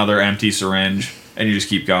do it with another empty syringe, and you just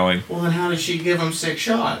keep going. Well, then how did she give him 6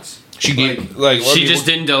 shots? She just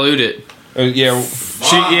didn't dilute it.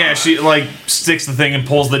 She like sticks the thing and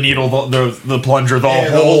pulls the needle, the plunger,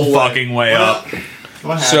 the whole fucking way up.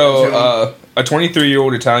 So, a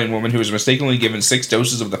 23-year-old Italian woman who was mistakenly given 6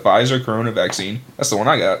 doses of the Pfizer Corona vaccine. That's the one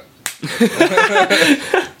I got.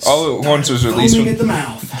 All at once was released from the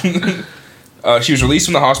mouth. She was released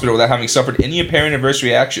from the hospital without having suffered any apparent adverse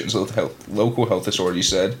reactions, local health authorities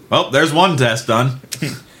said. Well, there's one test done.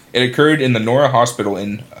 It occurred in the Nora Hospital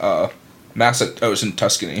in in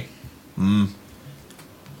Tuscany.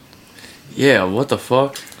 Yeah, what the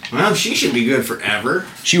fuck? Well, she should be good forever.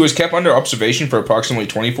 She was kept under observation for approximately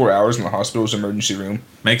 24 hours in the hospital's emergency room.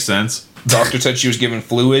 Makes sense. Doctor said she was given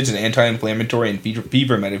fluids and anti-inflammatory and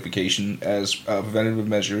fever medication as preventative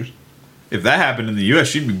measures. If that happened in the U.S.,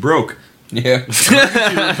 she'd be broke. Yeah.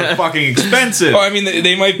 Fucking expensive. Well, I mean,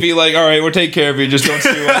 they might be like, all right, we'll take care of you, just don't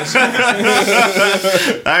sue us.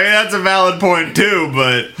 I mean, that's a valid point, too,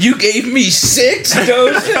 but... You gave me 6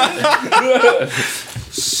 doses?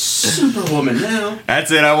 Superwoman now.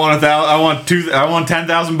 That's it. I want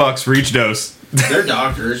 $10,000 for each dose. They're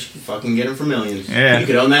doctors. You fucking get them for millions. Yeah. You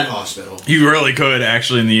could own that hospital. You really could,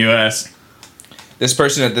 actually, in the U.S. This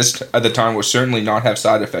person at the time will certainly not have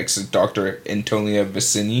side effects, said Dr. Antonia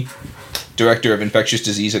Vicini, director of infectious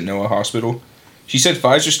disease at Noah Hospital. She said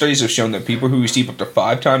Pfizer studies have shown that people who receive up to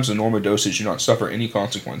 5 times the normal dosage do not suffer any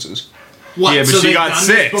consequences. What? Yeah, but she got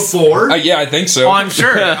 6 before. Yeah, I think so. Oh, I'm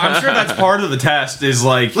sure that's part of the test. Is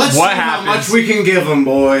like Let's what see happens. how much we can give them,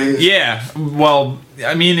 boys. Yeah. Well,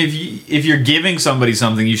 I mean, if you're giving somebody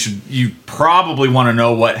something, you probably want to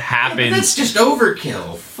know what happens. Yeah, that's just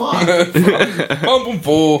overkill. Fuck. Pump them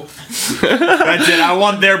full. That's it. I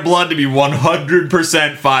want their blood to be 100%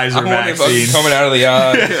 Pfizer vaccine coming out of the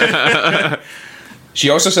eye. She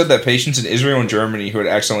also said that patients in Israel and Germany who had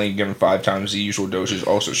accidentally given 5 times the usual doses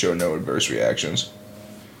also showed no adverse reactions.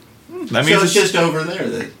 That means so it's just over there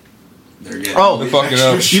that they're getting. Oh, they're fucking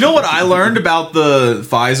up. You know what I learned about the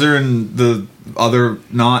Pfizer and the other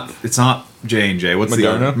it's not J&J. What's Moderna?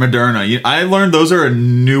 the other? Moderna. I learned those are a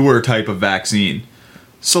newer type of vaccine.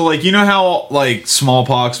 So like you know how like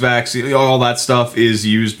smallpox vaccine, all that stuff is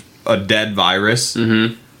used a dead virus.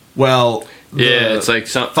 Mm-hmm. Well. Yeah, it's like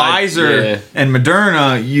Pfizer and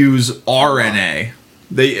Moderna use RNA.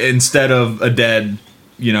 They instead of a dead,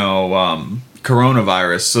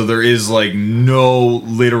 coronavirus. So there is like no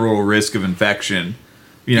literal risk of infection.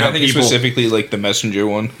 I think specifically like the messenger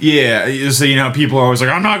one. Yeah, so people are always like,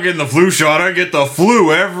 I'm not getting the flu shot. I get the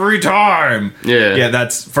flu every time. Yeah,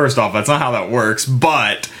 that's first off, that's not how that works.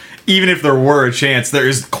 But even if there were a chance, there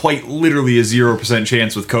is quite literally a 0%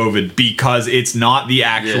 chance with COVID because it's not the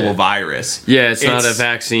actual virus. Yeah, it's not a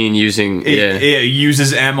vaccine using... It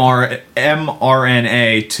uses mRNA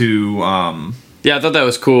to... Yeah, I thought that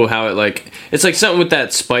was cool how it's like something with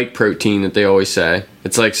that spike protein that they always say.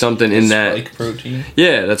 It's like something in that... Spike protein?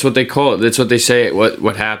 Yeah, that's what they call it. That's what they say,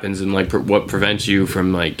 what happens and what prevents you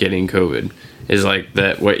from getting COVID. Is like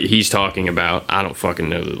that what he's talking about. I don't fucking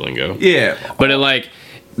know the lingo. Yeah. But it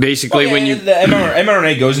basically when you the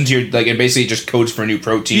mRNA goes into your it basically just codes for a new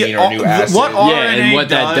protein or a new acid. And what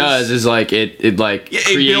that does is it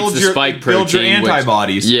creates the spike protein. Builds your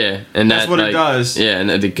antibodies. And that's what it does. Yeah, and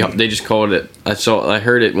they just called it. I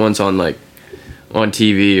heard it once on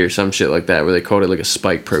TV or some shit like that where they called it like a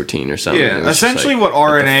spike protein or something. Yeah, essentially what RNA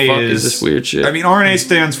what the fuck is this weird shit. I mean, RNA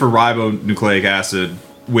stands for ribonucleic acid,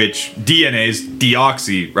 which DNA is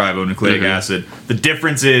deoxyribonucleic acid. The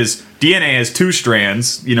difference is DNA has 2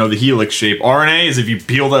 strands, the helix shape. RNA is if you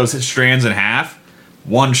peel those strands in half,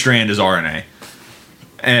 1 strand is RNA.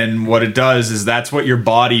 And what it does is that's what your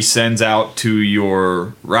body sends out to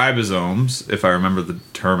your ribosomes, if I remember the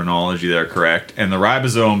terminology there correct. And the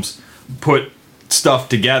ribosomes put stuff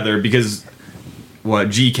together because,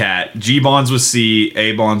 GCAT, G bonds with C,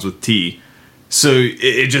 A bonds with T. So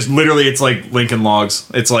it just literally, it's like Lincoln Logs.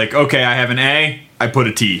 It's like, okay, I have an A, I put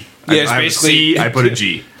a T. Yeah, it's basically C, I put a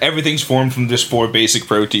G. Everything's formed from just 4 basic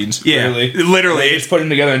proteins. Yeah, literally. It's put them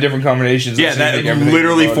together in different combinations. Yeah, that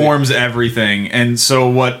literally forms everything. And so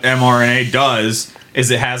what mRNA does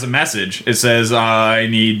is it has a message. It says, I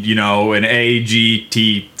need, an A, G,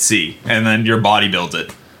 T, C. And then your body builds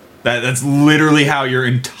it. That's literally how your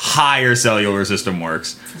entire cellular system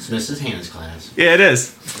works. It's Mrs. Hannah's class. Yeah, it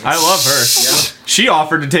is. I love her. Yep. She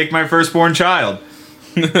offered to take my firstborn child.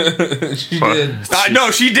 She did.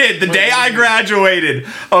 No, she did. The day I graduated.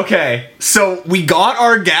 Okay, so we got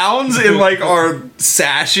our gowns in like our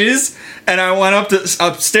sashes, and I went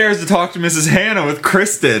upstairs to talk to Mrs. Hannah with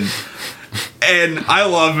Kristen. And I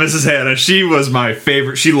love Mrs. Hannah. She was my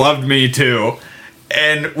favorite. She loved me too.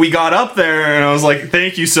 And we got up there, and I was like,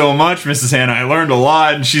 "Thank you so much, Mrs. Hannah. I learned a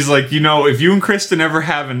lot." And she's like, "You know, if you and Kristen ever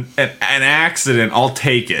have an accident, I'll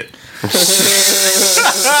take it."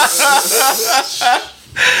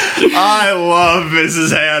 I love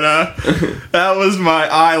Mrs. Hannah. That was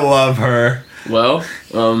I love her. Well,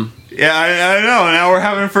 Yeah, I know. Now we're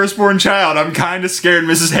having a firstborn child. I'm kind of scared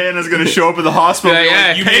Mrs. Hannah's going to show up at the hospital.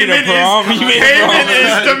 Yeah, and be yeah. like, payment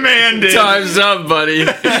is demanded. time's up, buddy.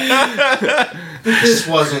 This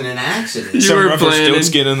wasn't an accident. You Some were rubber planning. still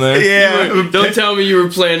skin in there. Yeah, Don't tell me you were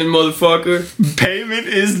planning, motherfucker. payment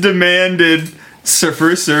is demanded.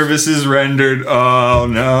 For services rendered. Oh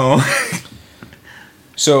no.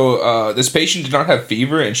 So, this patient did not have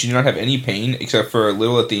fever, and she did not have any pain except for a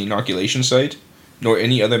little at the inoculation site, nor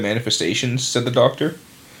any other manifestations, said the doctor.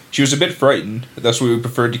 She was a bit frightened, thus we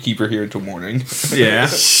preferred to keep her here until morning. Yeah.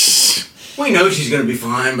 We know she's gonna be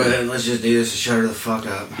fine, but let's just do this and shut her the fuck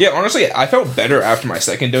up. Yeah, honestly, I felt better after my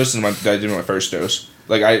second dose than I did my first dose.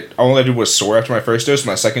 Like, all I did was sore after my first dose.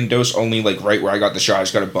 My second dose, only, like, right where I got the shot, I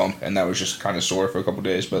just got a bump, and that was just kind of sore for a couple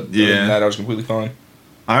days, but other than that, I was completely fine.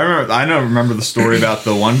 I remember the story about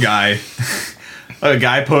the one guy. A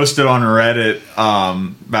guy posted on Reddit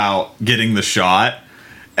about getting the shot,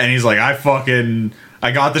 and he's like,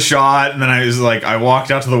 I got the shot, and then I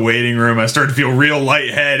walked out to the waiting room. I started to feel real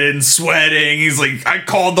lightheaded and sweating. He's like, I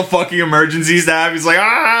called the fucking emergency staff. He's like,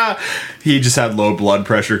 ah! He just had low blood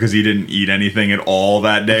pressure because he didn't eat anything at all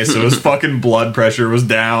that day, so his fucking blood pressure was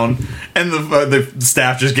down. And the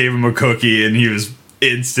staff just gave him a cookie, and he was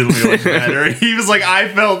instantly like better. He was like, I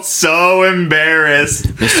felt so embarrassed.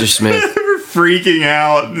 Mr. Smith. We're freaking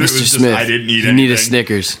out. Mr. Smith. I didn't eat you anything. need a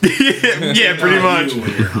Snickers. yeah, pretty much. When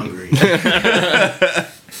you're hungry.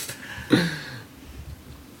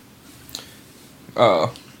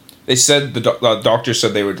 They said, the doctor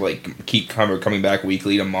said they would, like, keep coming back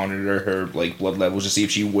weekly to monitor her, like, blood levels to see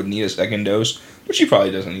if she would need a second dose, but she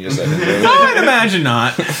probably doesn't need a second dose. I'd imagine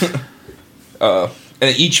not.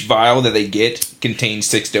 And each vial that they get contains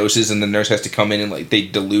 6 doses, and the nurse has to come in and, like, they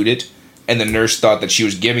dilute it. And the nurse thought that she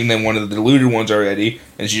was giving them one of the diluted ones already,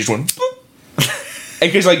 and she just went, boop.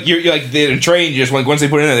 And because, like, you're like, they're trained, just, like, once they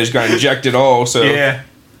put it in there, they just gotta inject it all, so. Yeah.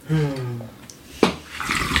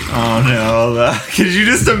 Oh no. Could you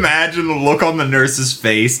just imagine the look on the nurse's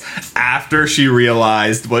face after she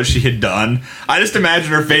realized what she had done? I just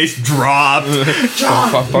imagine her face drop.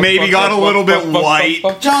 John! Maybe got a little bit white.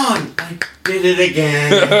 John! I did it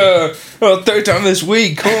again. Well, third time this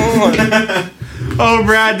week, come on. Oh,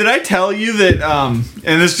 Brad, did I tell you that,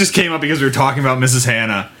 and this just came up because we were talking about Mrs.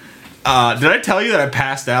 Hannah. Did I tell you that I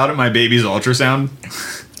passed out at my baby's ultrasound?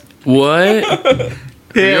 What?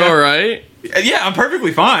 Yeah. You alright? Yeah, I'm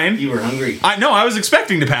perfectly fine. You were hungry. I was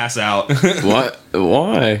expecting to pass out. What?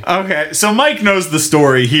 Why? Okay, so Mike knows the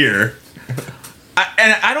story here.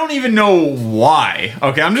 And I don't even know why.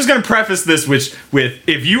 Okay, I'm just going to preface this with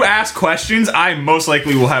if you ask questions, I most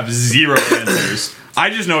likely will have 0 answers. I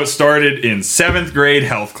just know it started in 7th grade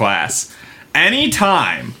health class.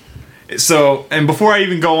 Anytime. So, and before I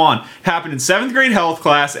even go on, happened in 7th grade health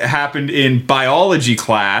class, it happened in biology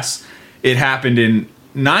class, it happened in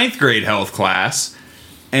 9th grade health class,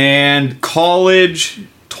 and college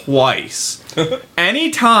twice.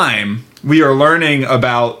 Anytime we are learning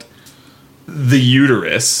about the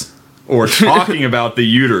uterus or talking about the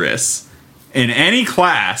uterus in any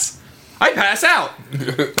class, I pass out.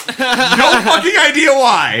 No fucking idea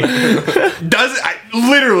why.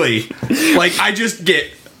 Literally, like, I just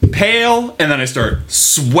get pale, and then I start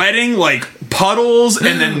sweating like puddles,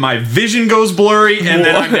 and then my vision goes blurry, and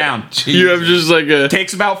then I'm down. You have just like a...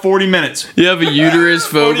 Takes about 40 minutes. You have a uterus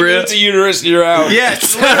 40 phobia? minutes of uterus, you're out.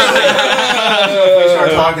 Yes. We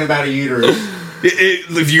start talking about a uterus.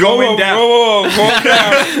 If you go in depth, Whoa, calm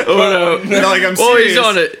down. Oh no. like, I'm Well,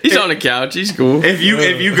 serious. he's on a couch. He's cool. If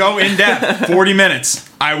you go in depth, 40 minutes,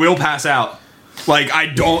 I will pass out. Like, I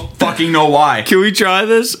don't fucking know why. Can we try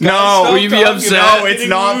this? No, Will you be upset? No, it's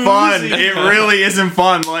not fun. It really isn't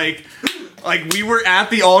fun. Like we were at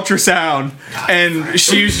the ultrasound, and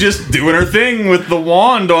she was just doing her thing with the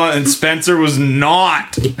wand on, and Spencer was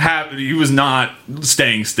not happy. He was not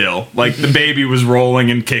staying still. Like, the baby was rolling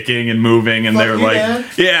and kicking and moving, and they were like, Dad?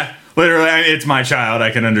 yeah, literally, it's my child. I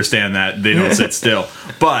can understand that. They don't sit still.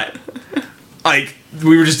 But, like,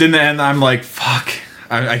 we were just in there, and I'm like, fuck.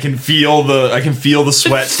 I can feel the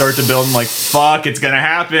sweat start to build. I'm like, fuck, it's gonna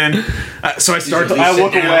happen. So I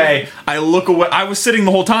look away. I was sitting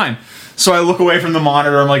the whole time. So I look away from the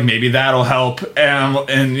monitor. I'm like, maybe that'll help.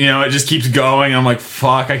 And you know, it just keeps going. I'm like,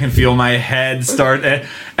 fuck, I can feel my head start. And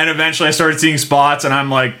eventually I started seeing spots, and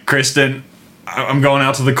I'm like, Kristen, I'm going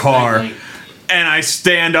out to the car. And I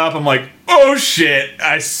stand up. I'm like, oh shit.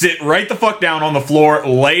 I sit right the fuck down on the floor,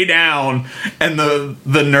 lay down. And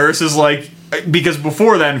the nurse is like, because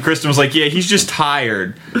before then, Kristen was like, yeah, he's just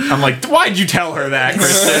tired. I'm like, why'd you tell her that,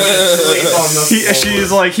 Kristen?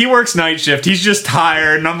 She's like, he works night shift. He's just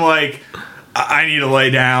tired. And I'm like, I need to lay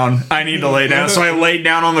down. So I laid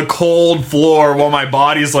down on the cold floor while my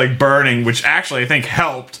body's like burning, which actually I think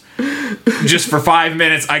helped. Just for 5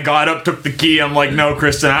 minutes, I got up, took the key. I'm like, no,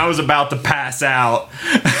 Kristen, I was about to pass out.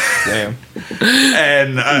 Damn.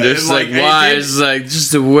 And it's like, why? It's like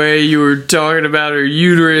just the way you were talking about her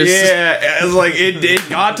uterus. Yeah, it's like it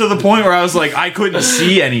got to the point where I was like, I couldn't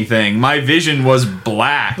see anything. My vision was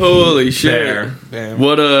black. Holy shit! There. Damn.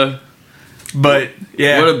 What a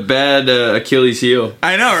bad Achilles heel.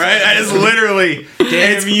 I know, right? I just literally,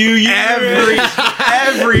 damn you every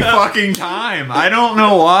fucking time. I don't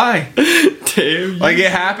know why. Damn. Like,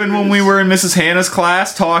 it happened when we were in Mrs. Hannah's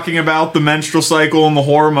class talking about the menstrual cycle and the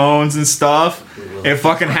hormones and stuff. It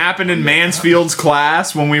fucking happened in Mansfield's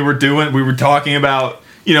class when we were talking about,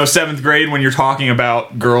 you know, 7th grade, when you're talking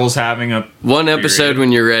about girls having a one episode period.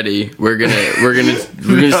 When you're ready, we're gonna see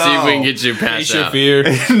if we can get you past out. Fear.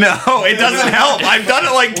 No, it doesn't help. I've done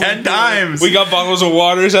it like 10 times. We got bottles of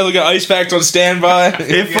water. So we got ice packs on standby.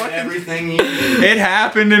 Everything you need. It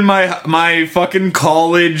happened in my fucking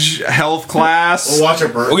college health class. We'll watch a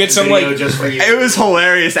bird. We'll get some like. Just for you. It was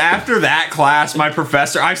hilarious. After that class, my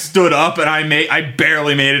professor, I stood up and I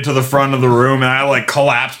barely made it to the front of the room, and I like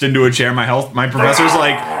collapsed into a chair. My professor's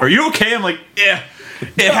like, are you okay? I'm like, yeah,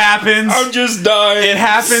 it happens. I'm just dying. It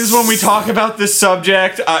happens when we talk about this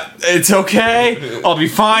subject. It's okay. I'll be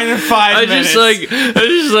fine in 5 minutes. I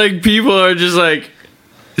just like people are just like,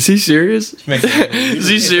 is he serious? Is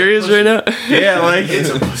he serious right now? Yeah, like it's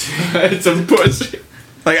a pussy. It's a pussy.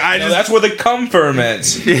 Like that's where the cum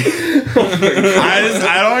ferments. I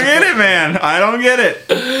don't get it, man. I don't get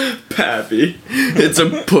it. Pappy, it's a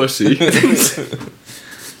pussy.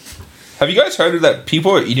 Have you guys heard of that?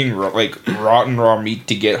 People are eating rotten raw meat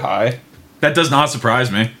to get high. That does not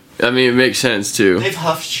surprise me. I mean, it makes sense too. They've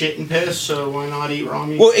huffed shit and piss, so why not eat raw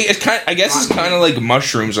meat? Well, it's kind. I guess it's kind of like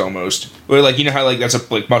mushrooms almost. Where like, you know how like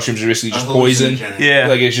mushrooms are basically just poison. Yeah.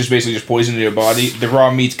 Like it's just basically just poison in your body. The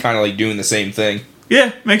raw meat's kind of like doing the same thing.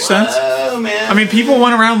 Yeah, makes sense. Oh man. I mean, people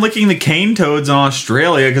went around licking the cane toads in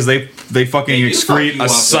Australia because they fucking excrete a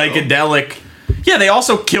psychedelic. Yeah, they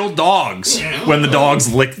also kill dogs when the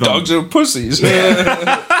dogs lick them. Dogs are pussies.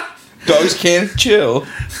 Dogs can't chill.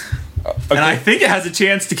 Okay. And I think it has a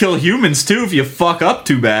chance to kill humans too if you fuck up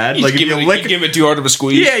too bad. Like if you give it too hard of a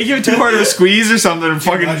squeeze. Yeah, you give it too hard of a squeeze or something and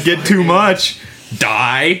fucking get too much.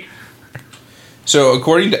 Die. So,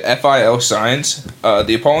 according to FIL Science,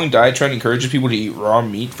 the appalling diet trend encourages people to eat raw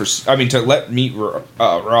meat to let meat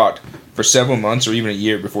rot for several months or even a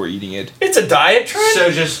year before eating it. It's a diet trend?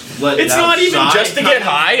 So just let it's not even just to get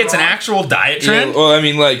high, it's an actual diet trend? Yeah, well, I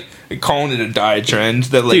mean, like, calling it a diet trend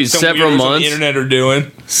that, like, dude, some several months on the internet are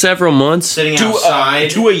doing. Several months? Sitting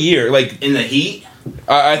outside. To a year, like... In the heat?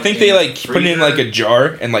 I think they, like, put it in, like, a jar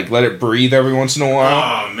and, like, let it breathe every once in a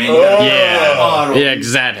while. Oh, man. Yeah,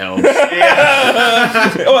 because that helps.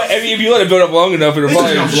 Well, I mean, if you let it build up long enough, it'll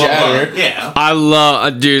probably shatter. Yeah. I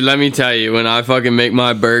love... Dude, let me tell you, when I fucking make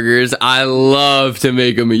my burgers, I love to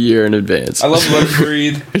make them a year in advance. I love to let it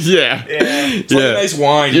breathe. Yeah. It's like a nice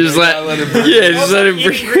wine. Just let it breathe. Yeah, just let it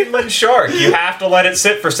breathe. Greenland shark. You have to let it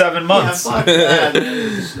sit for 7 months. Yeah, fuck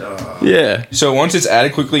that. Yeah. So once it's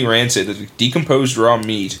adequately rancid, the decomposed raw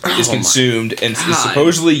meat is consumed and is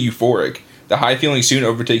supposedly euphoric. The high feeling soon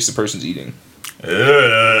overtakes the person's eating.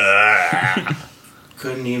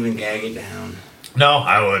 Couldn't even gag it down. No,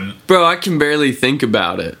 I wouldn't. Bro, I can barely think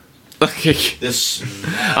about it. This.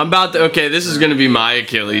 I'm about to. Okay, this is gonna be my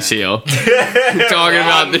Achilles heel. Talking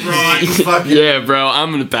about this. Yeah, bro, I'm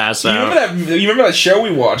gonna pass out. You remember that show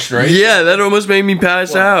we watched, right? Yeah, that almost made me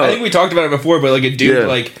pass out. I think we talked about it before, but like a dude,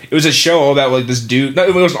 like it was a show all about like this dude. No,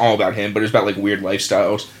 it wasn't all about him, but it was about like weird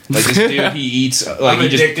lifestyles. Like this dude, he eats. Like I'm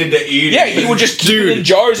addicted to eating. Yeah, he would just keep it in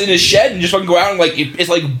jars in his shed and just fucking go out and like it's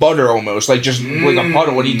like butter almost, like just like a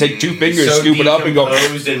puddle. And he'd take 2 fingers, so scoop it up, and go.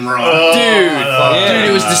 And raw. Dude,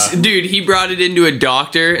 it was this dude. He brought it into a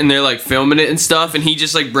doctor, and they're like filming it and stuff, and he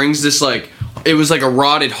just like brings this like it was like a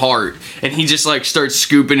rotted heart, and he just like starts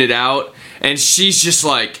scooping it out, and she's just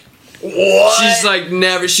like, What? She's like,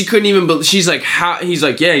 never. She couldn't even. She's like, how? He's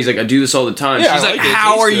like, yeah. He's like, I do this all the time. Yeah, She's I like, like it. It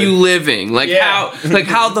how tastes are good. you living? Like Yeah.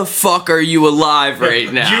 how the fuck are you alive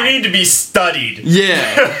right now? You need to be studied.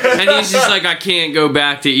 Yeah. And he's just like, I can't go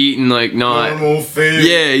back to eating like not. Normal food.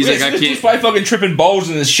 Yeah, he's Yeah, like, I He's can't. probably fucking tripping balls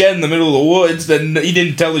in his shed in the middle of the woods that he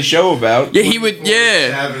didn't tell the show about. Yeah, he would.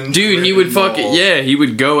 Yeah, 7 dude, he would tripping fucking. balls. Yeah, he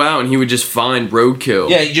would go out and he would just find roadkill.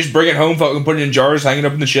 Yeah, you just bring it home, fucking put it in jars, hang it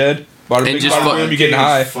up in the shed. Bought a And big just bottle of fuck- room, you're getting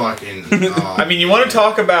high. Fucking. I mean, you want to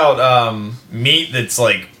talk about meat that's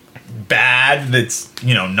like bad, that's,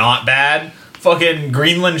 you know, not bad? Fucking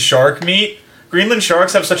Greenland shark meat. Greenland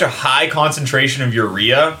sharks have such a high concentration of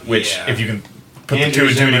urea, which, Yeah. if you can put the Andrew two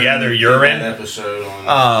and two Zimmern together, did urine. that episode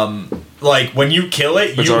on. Like, when you kill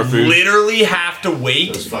it, That's you our food. literally have to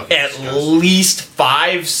wait That's fucking at disgusting. least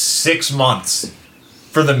 5-6 months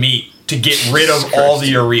for the meat to get rid of all the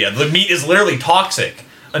urea. The meat is literally toxic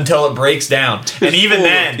until it breaks down. And even full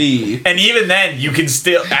of then, pee. you can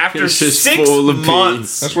still, after It's just 6 full of pee.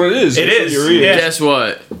 months. That's what it is. It It's is, urea. yeah.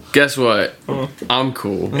 Guess what? I'm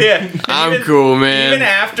cool. Yeah. I'm Even- cool, man. Even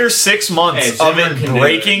after 6 months Hey, of Zimmer it can do it.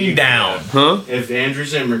 breaking You down. Huh? If Andrew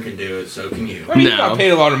Zimmer can do it, so can you. I mean, No. you got paid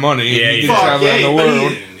a lot of money. Yeah, you you can fuck, travel around the but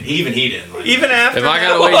world. even he didn't. Like Even after If I that-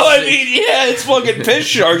 gotta wait- Well, I mean, yeah, it's fucking piss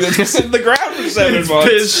shark that's been sitting in the ground for 7 months.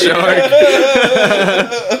 Piss shark.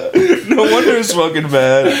 No wonder it's fucking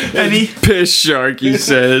bad. and he, Piss shark, he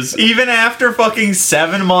says. even after fucking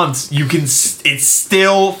 7 months, you can. It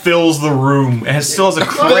still fills the room. It still has a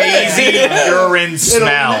crazy urine it'll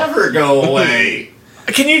smell. never go away.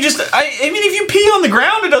 Can you just? I mean, if you pee on the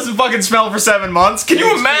ground, it doesn't fucking smell for 7 months. Can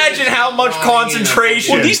you imagine how much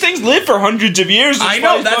concentration? Well, these things live for hundreds of years. I It's know,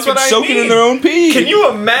 probably that's fucking what I soaking mean. in their own pee. Can you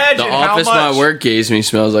imagine The how office much? my work gives me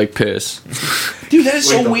smells like piss. Dude, that is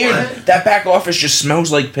Wait, so the weird. what? That back office just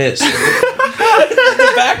smells like piss.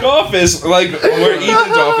 The back office, like where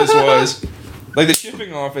Ethan's office was, like the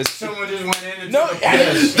shipping office. Someone just went in and No, took a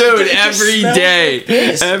piss. Dude, It just every smells day. like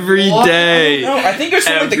piss. Every What? day. No, I think there's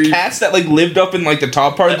some like the Every- cats that like lived up in like the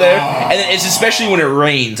top part there, and it's especially when it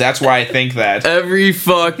rains. That's why I think that. Every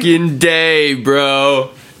fucking day, bro.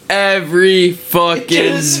 Every fucking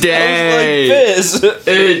Just day. smells like piss.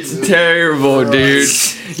 It's terrible, dude.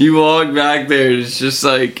 You walk back there, it's just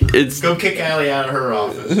like, it's, Go kick Allie out of her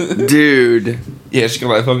office. dude. Yeah, she got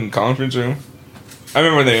like fucking conference room. I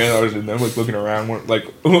remember there, I was in there like looking around, like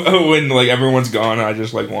when like everyone's gone. I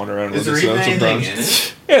just like wander around. Is and there look at even stuff anything in sometimes.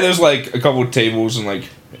 it? Yeah, there's like a couple of tables and like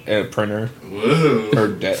a printer, Whoa. her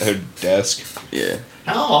desk. Yeah.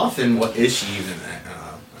 How often? What is she even at? I'm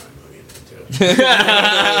not gonna get into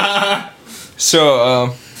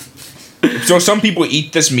it. So some people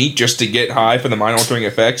eat this meat just to get high for the mind-altering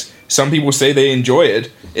effects. Some people say they enjoy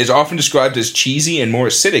it. It's often described as cheesy and more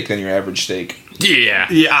acidic than your average steak. Yeah.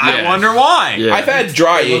 Yeah, I Yeah. wonder why. Yeah. I've had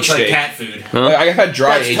dry It aged looks like steak. cat food. Huh? I've had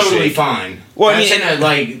dry That's aged totally steak. fine. Well, I That's mean, in a,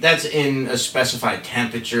 like that's in a specified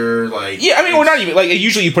temperature. Like Yeah, I mean, well, not even like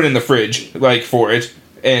usually you put it in the fridge like for it,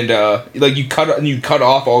 and like you cut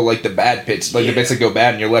off all like the bad bits, like the Yeah. bits that go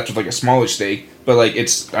bad, and you're left with like a smallish steak. But like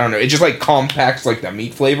it's I don't know, it just like compacts like the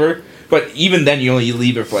meat flavor. But even then, you only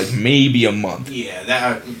leave it for like maybe a month, Yeah,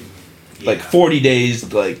 that. Yeah. like 40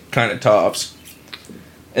 days, like kind of tops.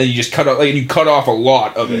 And you just cut off a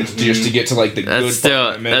lot of it just to get to like the good That's part still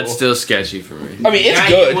in the middle. that's still sketchy for me. I mean, it's Yeah,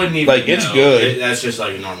 you good. wouldn't even Like it's know. good. That's just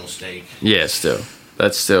like a normal steak. Yeah, still.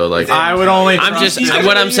 That's still like I would only. I'm trust just it-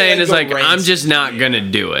 what I'm you saying like is go like ranks. I'm just not gonna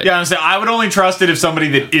do it. Yeah, I'm saying I would only trust it if somebody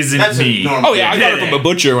that isn't That's a me. normal. Oh yeah, I got it from a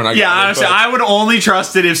butcher when I Yeah, got it. honestly, but- I would only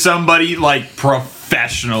trust it if somebody like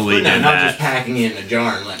professionally But no, did not that. just packing it in a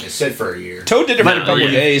jar and letting it sit for a year. Toad did it for a No, couple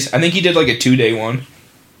yeah. days. I think he did like a 2-day one.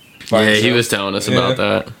 by Yeah, he himself. was telling us about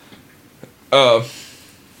that.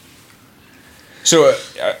 So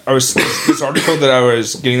I was this article that I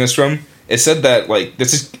was getting this from. It said that like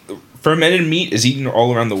this is fermented meat is eaten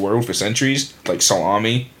all around the world for centuries. Like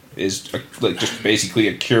salami is like just basically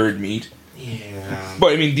a cured meat. Yeah.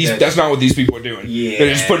 But I mean, that's not what these people are doing. Yeah.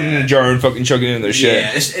 They're just putting it in a jar and fucking chugging it in their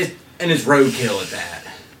Yeah, shit. and it's roadkill at that.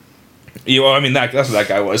 Yeah, well, I mean that's what that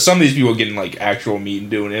guy was. Some of these people are getting like actual meat and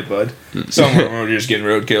doing it, but some of them are just getting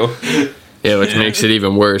roadkill. Yeah, which makes it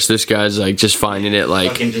even worse. This guy's like just finding it like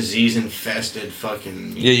Fucking disease infested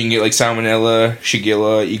fucking. Yeah, you can get like salmonella,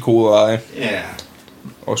 Shigella, E. coli, Yeah.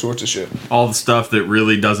 all sorts of shit. All the stuff that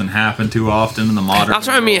really doesn't happen too often in the modern. that's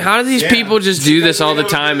what I mean. How do these Yeah. people just do this all the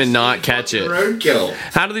Because they time don't and not see catch it? fucking Roadkill.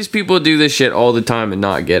 How do these people do this shit all the time and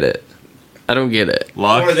not get it? I don't get it.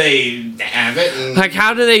 luck. Or they have it and Like,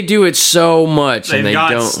 how do they do it so much They've and they got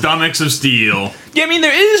don't? stomachs of steel. Yeah, I mean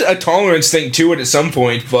there is a tolerance thing to it at some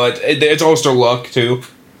point, but it's also luck too.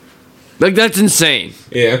 Like, that's insane.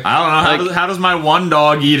 Yeah. I don't know. How does my one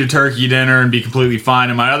dog eat a turkey dinner and be completely fine,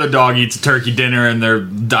 and my other dog eats a turkey dinner and they're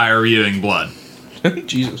diarrheaing blood?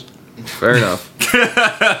 Jesus. Fair enough.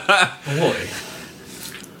 Boy.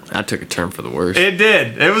 That took a turn for the worse. It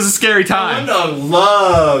did. It was a scary One time. dog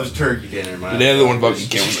loves turkey dinner. The other one fucking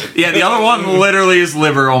kills it. Yeah, the other one literally his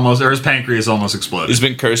liver almost, or his pancreas almost exploded. He's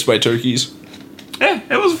been cursed by turkeys. Yeah,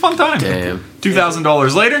 it was a fun time. Damn.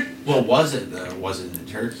 $2,000 later. What was it though? Was it the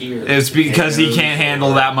turkey? Or It's because he can't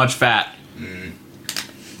handle that much fat.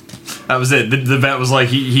 That was it. The vet was like,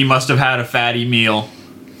 he must have had a fatty meal,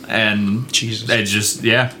 and Jesus. it just,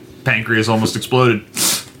 pancreas almost exploded.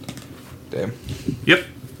 Damn. Yep.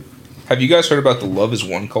 Have you guys heard about the Love Is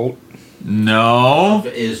One cult? No.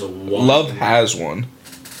 Is one. Love has one.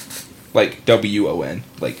 Like WON,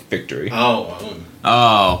 like victory.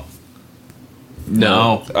 Oh.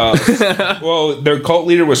 No. Well, their cult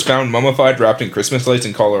leader was found mummified, wrapped in Christmas lights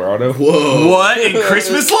in Colorado. Whoa. What? In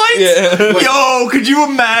Christmas lights? Yeah. Yo, could you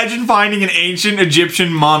imagine finding an ancient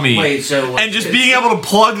Egyptian mummy? Wait, so and just being able to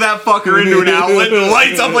plug that fucker into an outlet and it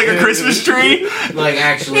lights up like a Christmas tree? like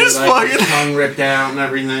actually Just like fucking- his tongue ripped out and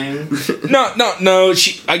everything? No.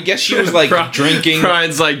 I guess she was like drinking.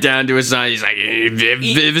 Brian's like down to his side. He's like,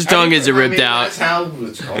 if his tongue isn't ripped out. That's how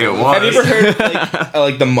it's called. It was. Have you ever heard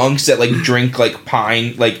like the monks that like drink like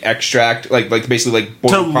pine like extract like basically like To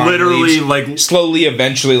boiled pine literally, leaves, like, slowly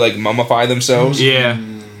eventually like mummify themselves? yeah.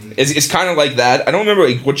 It's kind of like that. I don't remember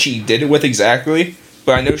like what she did it with exactly,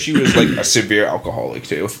 but I know she was like a severe alcoholic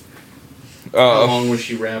too. How long was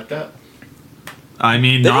she wrapped up? I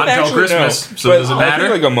mean, They not didn't until actually Christmas. know, So but does it I matter?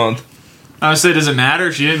 think like a month. I would say, does it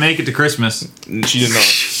matter? She didn't make it to Christmas. She did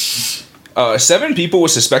not. 7 people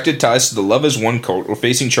with suspected ties to the Love Is One cult were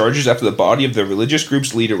facing charges after the body of the religious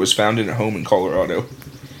group's leader was found in a home in Colorado.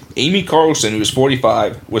 Amy Carlson, who was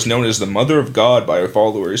 45, was known as the Mother of God by her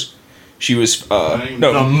followers. She was The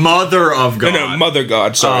no, Mother of God. no, Mother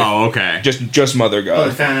God. Sorry, Oh, okay. just Mother Well, they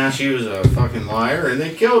God. found out she was a fucking liar and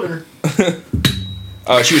they killed her.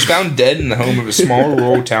 She was found dead in the home of a small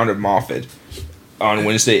rural town of Moffett on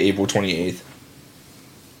Wednesday, April 28th.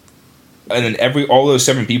 And then all those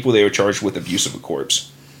 7 people, they were charged with abuse of a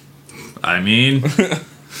corpse. I mean,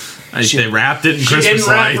 they wrapped it in She Christmas didn't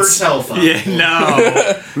wrap lights. herself up. Yeah,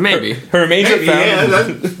 no. Maybe. Her remains Maybe, were yeah.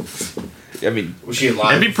 found. I mean, Was she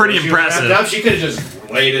alive? That'd be pretty before she was impressive. wrapped up? She could have just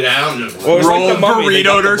laid it out and just well, it's Rolled like the mummy, they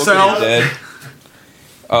got burritoed the book of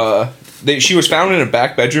herself. the dead. She was found in a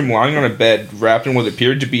back bedroom, lying on a bed, wrapped in what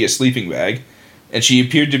appeared to be a sleeping bag, and she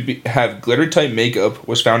appeared to have glitter-type makeup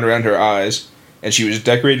was found around her eyes, and she was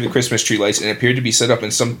decorated with Christmas tree lights and appeared to be set up in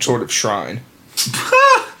some sort of shrine.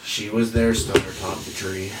 She was there still atop the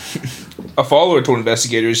tree. A follower told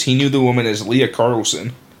investigators he knew the woman as Leah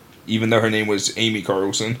Carlson, even though her name was Amy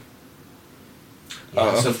Carlson.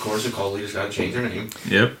 Yes, of course, the cult leader's got to change their name.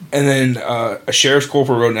 Yep. And then a sheriff's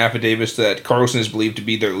corporal wrote an affidavit that Carlson is believed to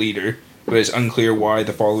be their leader, but it's unclear why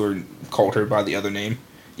the follower called her by the other name,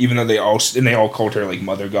 even though they all called her like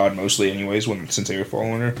Mother God mostly, anyways, since they were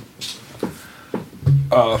following her.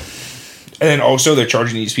 And then also they're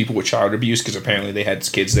charging these people with child abuse because apparently they had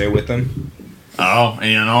kids there with them. Oh,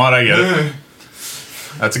 and you know what? I get it.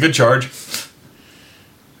 That's a good charge.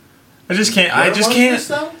 I just can't. Where was this,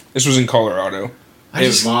 though? This was in Colorado. I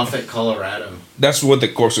just. Moffett, Colorado. That's what the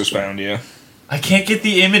corpse was found. Yeah. I can't get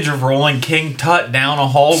the image of rolling King Tut down a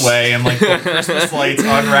hallway and like the Christmas lights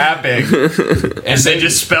unwrapping, and they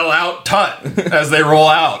just spell out Tut as they roll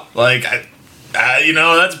out. Like,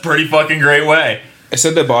 that's a pretty fucking great way. It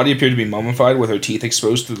said the body appeared to be mummified with her teeth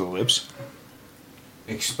exposed through the lips.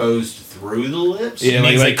 Exposed through the lips? Yeah, It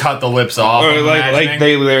means they cut the lips off. Or I'm like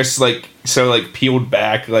imagining. they're peeled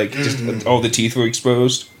back, like just all the teeth were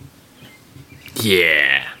exposed.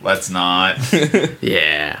 Yeah. Let's not.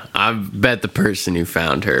 Yeah. I bet the person who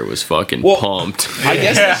found her was fucking Well, pumped. I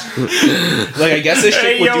guess this chick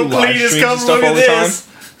Hey, would yo, do live Cletus, streams come and stuff look all at the this.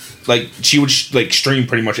 time. Like she would like stream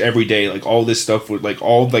pretty much every day. Like all this stuff would like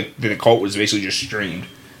all like the cult was basically just streamed.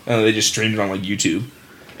 And they just streamed it on like YouTube.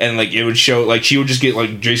 And like it would show like she would just get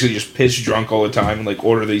like basically just pissed drunk all the time and like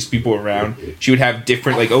order these people around. She would have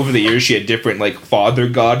different like over the years she had different like father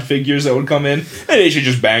god figures that would come in and they should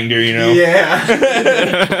just banged her, you know. Yeah. And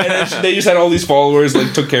then they just had all these followers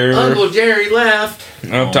like took care of her. Uncle Jerry left.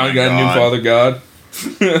 Oh, Tom my got a new God. father god.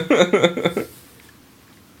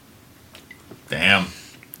 Damn.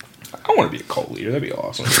 I want to be a cult leader. That'd be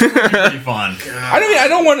awesome. Pretty fun. I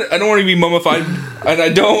don't want to be mummified, and I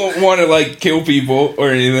don't want to like kill people or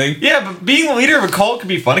anything. Yeah, but being the leader of a cult could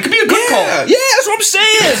be fun. It could be a good cult. Yeah, that's what I'm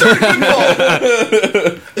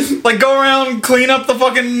saying. Like go around around and clean up the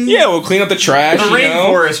fucking Yeah, we'll clean up the trash. the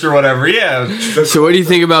rainforest or whatever. Yeah. So what do you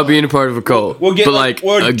think about being a part of a cult? We'll get but like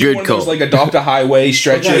we'll a do good one of cult. those, like adopt a highway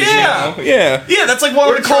stretches. Yeah. You know? Yeah. Yeah, that's like one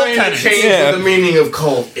We're of the cult trying to tenets. change Yeah. what the meaning of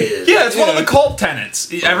cult is. Yeah, it's one of the cult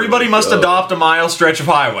tenets. Everybody must adopt a mile stretch of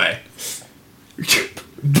highway.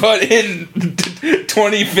 But in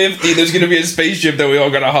 2050, there's gonna be a spaceship that we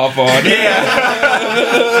all gotta hop on.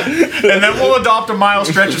 Yeah. And then we'll adopt a mile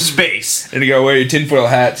stretch of space. And you gotta wear your tinfoil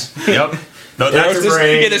hats. Yep. No, That's a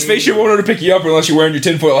brain. Yeah, the spaceship won't know to pick you up unless you're wearing your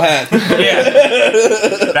tinfoil hat. yeah.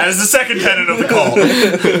 That is the second tenet of the cult.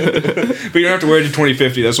 But you don't have to wear it to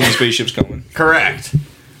 2050. That's when the spaceship's coming. Correct.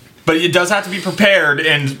 But it does have to be prepared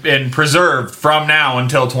and preserved from now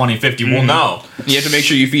until 2050. We'll know. You have to make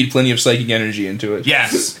sure you feed plenty of psychic energy into it.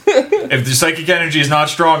 Yes. If the psychic energy is not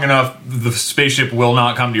strong enough, the spaceship will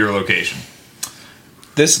not come to your location.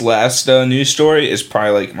 This last news story is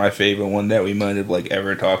probably like my favorite one that we might have like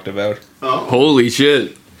ever talked about. Holy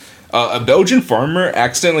shit. A Belgian farmer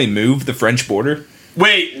accidentally moved the French border.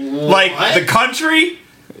 Wait, like What? the country?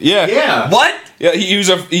 Yeah. Yeah. What? Yeah, he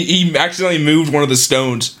accidentally moved one of the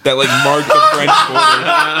stones that like marked the French border.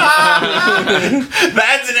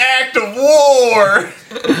 That's an act of war.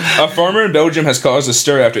 A farmer in Belgium has caused a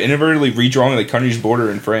stir after inadvertently redrawing the country's border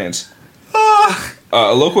in France.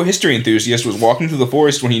 A local history enthusiast was walking through the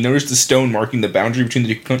forest when he noticed the stone marking the boundary between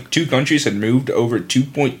the two countries had moved over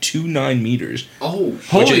 2.29 meters. Oh,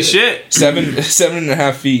 Holy shit.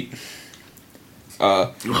 7.5 feet.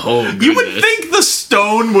 Oh, You would goodness. think the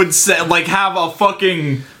stone would say, like have a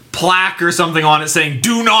fucking plaque or something on it saying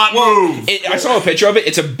 "Do not move." I saw a picture of it.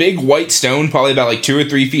 It's a big white stone, probably about like 2 or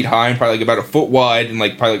 3 feet high, and probably like about a foot wide, and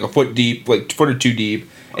like probably like a foot deep, like a foot or two deep.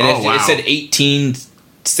 And Oh, wow. it said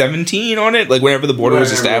 1817 on it, like whenever the border was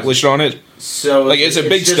Whatever. established on it. so Like, it's a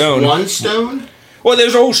big just stone. One stone. Well,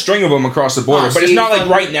 there's a whole string of them across the border, Oh, but it's see, not like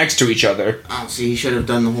fucking- right next to each other. Oh, see, he should have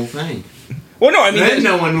done the whole thing. Well, no, I mean, Then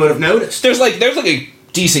no one would have noticed. there's like a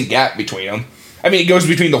decent gap between them. I mean, it goes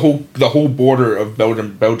between the whole border of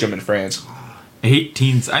Belgium and France.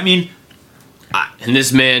 18. I mean, And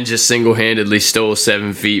this man just single-handedly stole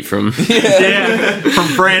 7 feet from. yeah, from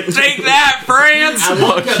France. Take that, France. I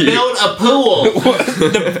want Fuck to you. build a pool.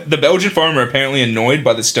 The Belgian farmer, apparently annoyed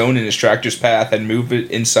by the stone in his tractor's path, had moved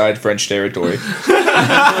it inside French territory.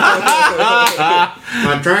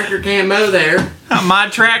 My tractor can't mow there. My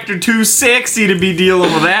tractor too sexy to be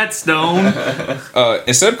dealing with that stone.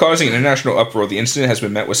 Instead of causing an international uproar, the incident has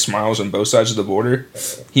been met with smiles on both sides of the border.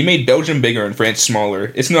 He made Belgium bigger and France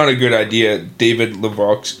smaller. It's not a good idea, David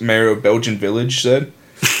Levaux, mayor of Belgian Village, said.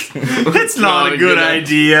 It's not a good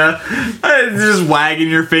idea. Just wagging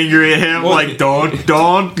your finger at him Well, like,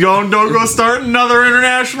 don't go start another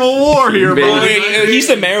international war here, Baby. buddy. He's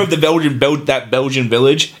the mayor of the Belgian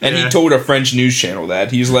village, and Yeah. he told a French news channel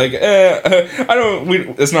that he's like,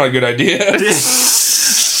 that's not a good idea.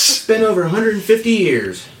 It's been over 150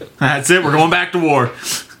 years. That's it. We're going back to war.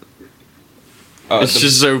 It's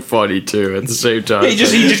just so funny too. At the same time, he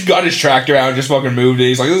just got his tractor out and just fucking moved it.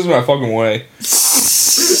 He's like, this is my fucking way.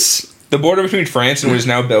 The border between France and what is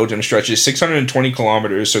now Belgium stretches 620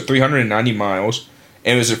 kilometers, so 390 miles,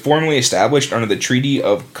 and was formally established under the Treaty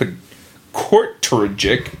of Kortrijk,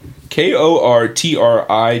 Kortrijk,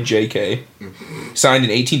 signed in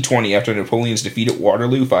 1820 after Napoleon's defeat at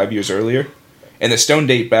Waterloo 5 years earlier. And the stone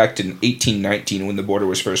date back to 1819 when the border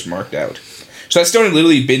was first marked out. So that stone had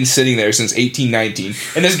literally been sitting there since 1819.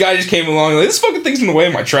 And this guy just came along like, this fucking thing's in the way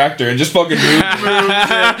of my tractor, and just fucking moved. Bet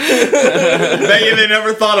you they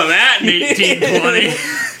never thought of that in 1820.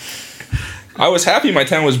 I was happy my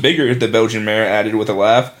town was bigger, the Belgian mayor added with a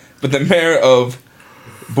laugh. But the mayor of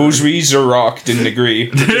Bourgeois-Zerac didn't agree.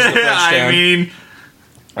 Which is the French I town. mean,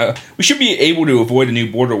 We should be able to avoid a new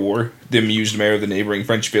border war, the amused mayor of the neighboring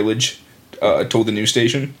French village told the news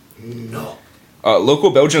station. No. Local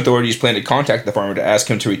Belgian authorities plan to contact the farmer to ask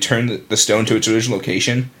him to return the stone to its original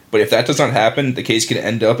location, but if that does not happen, the case could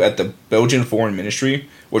end up at the Belgian Foreign Ministry,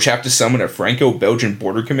 which have to summon a Franco-Belgian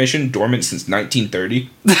Border Commission dormant since 1930.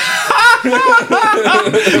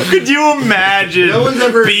 could you imagine No one's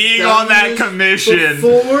ever being done on that this commission?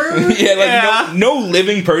 before? Yeah, no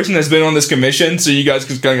living person has been on this commission, so you guys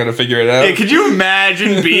just kind of got to figure it out. Hey, could you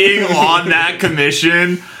imagine being on that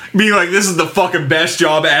commission? Being like, this is the fucking best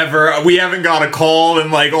job ever. We haven't got a call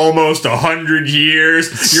in like almost 100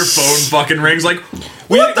 years. Your phone fucking rings like,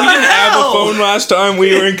 we what the didn't have a hell? phone last time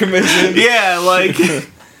we were in commission. Yeah, like,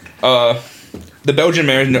 The Belgian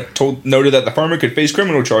mayor noted that the farmer could face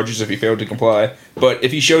criminal charges if he failed to comply, but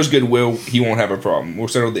if he shows goodwill, he won't have a problem. We'll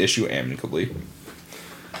settle the issue amicably.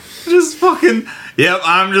 just fucking, yep,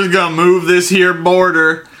 I'm just gonna move this here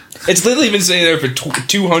border. It's literally been sitting there for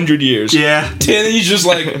 200 years. Yeah. And he's just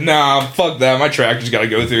like, nah, fuck that. My tractor's got to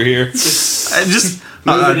go through here. Just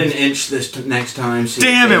move it an inch this next time.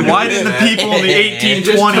 Damn it! Why didn't the people in the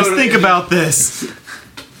 1820s think about this?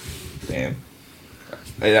 Damn.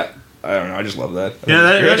 Yeah. I don't know. I just love that.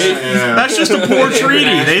 Yeah, that's just a poor treaty.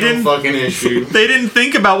 They didn't fucking issue. They didn't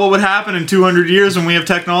think about what would happen in 200 years when we have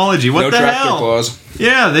technology. What no the tractor hell? clause.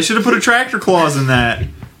 Yeah, they should have put a tractor clause in that.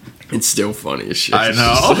 It's still funny as shit. I It's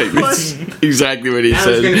know. just like, it's exactly what he Now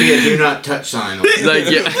there's said. going to be a do not touch sign on it. Like,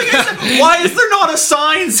 yeah. Why is there not a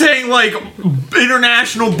sign saying like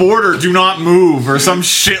international border, do not move, or some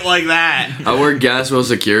shit like that? I worked Gaswell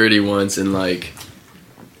security once, and like,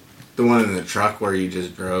 The one in the truck where you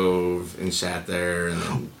just drove and sat there and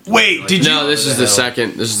then, Wait, did you? no, this is the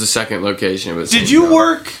second. This is the second location. But Did you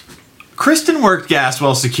work? Kristen worked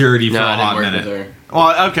Gaswell security for No, a I hot didn't work minute. with her.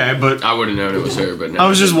 Well, okay, but I would have known it was her, but no. I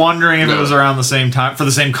was just wondering if it No. was around the same time for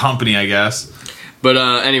the same company, I guess. But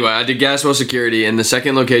anyway, I did Gaswell security, and the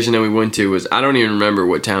second location that we went to was, I don't even remember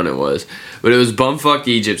what town it was, but it was bumfuck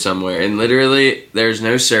Egypt somewhere, and literally there's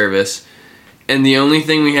no service, and the only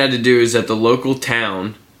thing we had to do is at the local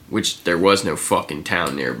town, which there was no fucking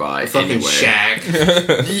town nearby. fucking anyway. shack.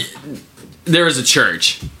 There was a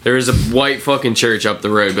church. There was a white fucking church up the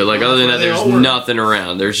road, but like other than that, there's nothing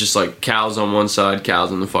around. There's just like cows on one side,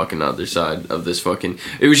 cows on the fucking other side of this fucking.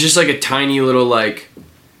 It was just like a tiny little like,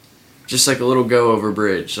 just like a little go over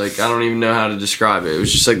bridge. Like I don't even know how to describe it. It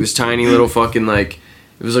was just like this tiny little fucking like.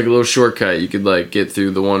 It was like a little shortcut you could like get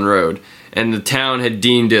through the one road. And the town had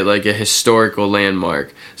deemed it like a historical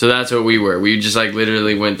landmark. So that's what we were. We just like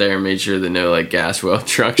literally went there and made sure that no like gas well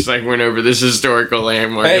trucks like went over this historical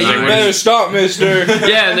landmark. Hey, Like, you we're better just- stop, mister.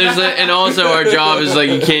 yeah, and there's and also our job is like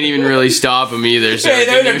you can't even really stop them either. So Hey,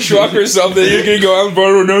 they're in a truck or something. You're gonna go out in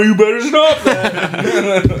front of them. No, you better stop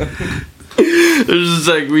that. there's just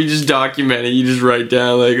like we just document it. You just write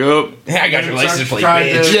down like, oh, Hey, I got your license plate, Tried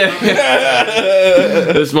to- bitch.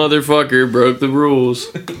 yeah, this motherfucker broke the rules.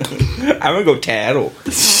 I'm gonna go tattle.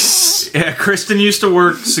 Yeah, Kristen used to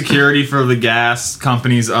work security for the gas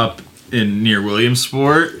companies up in near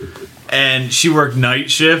Williamsport, and she worked night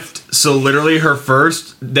shift. So literally, her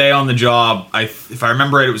first day on the job, if I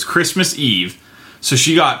remember right, it was Christmas Eve. So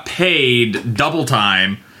she got paid double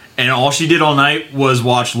time, and all she did all night was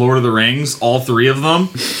watch Lord of the Rings, all three of them,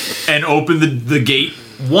 and open the gate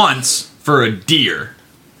once for a deer.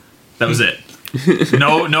 That was it.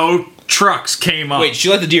 No trucks came up. Wait, she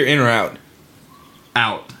let the deer in or out?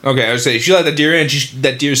 Out. Okay, I was saying she let the deer in.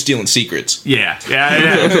 That deer's stealing secrets. Yeah.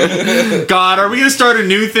 God, are we gonna start a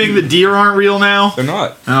new thing that deer aren't real now? They're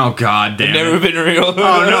not. Oh God damn Never it. been real. Oh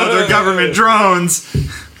no, they're government drones.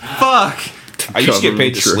 Fuck. I used to get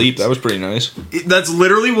paid to Government sleep. That was pretty nice. That's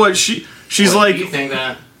literally what she's What, like. You think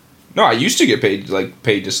that? No, I used to get paid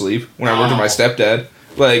to sleep when I worked with my stepdad.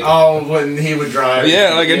 Like, Oh, when he would drive.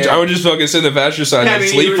 yeah, like I would just fucking sit in the pasture side and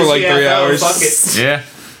sleep for like 3 hours. Fuck it. Yeah.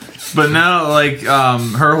 But now, like,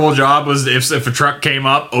 her whole job was if a truck came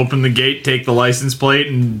up, open the gate, take the license plate,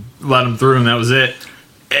 and let them through, and that was it.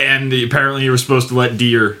 And apparently, you were supposed to let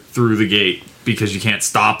deer through the gate because you can't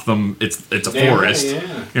stop them. It's a Damn right, forest.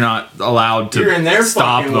 yeah. You're not allowed to You're in their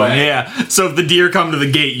stop fucking them. way. Yeah. So if the deer come to the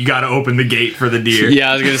gate, you got to open the gate for the deer.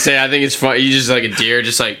 Yeah, I was gonna say I think it's fun. You just like a deer,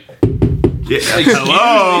 just like. Yeah. Like,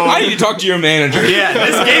 Hello. I need to talk to your manager. Yeah,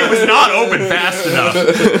 this gate was not open fast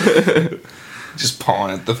enough. Just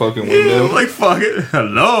pawing at the fucking window. Like, fuck it.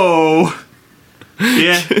 Hello.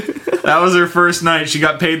 Yeah. That was her first night. She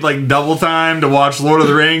got paid like double time to watch Lord of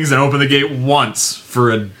the Rings and open the gate once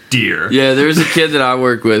for a deer. Yeah, there was a kid that I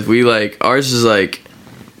work with. We like ours is like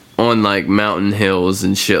on like mountain hills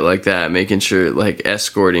and shit like that, making sure like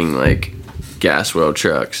escorting like gas well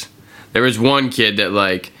trucks. There was one kid that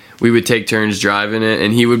like we would take turns driving it,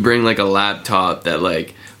 and he would bring like a laptop that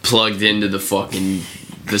like plugged into the fucking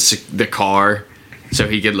the car. So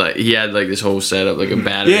he could like he had like this whole setup like a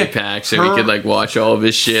battery pack, so he could like watch all of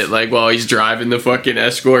his shit like while he's driving the fucking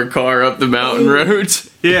escort car up the mountain roads.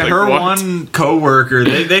 Yeah, Like, her what? one coworker,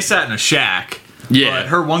 they sat in a shack. Yeah. But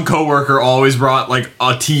her one coworker always brought like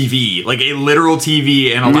a TV, like a literal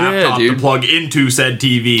TV and a laptop to dude. plug into said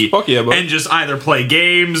TV. Fuck yeah, bud. And just either play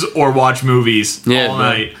games or watch movies Yeah, all bud.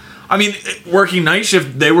 night. I mean, working night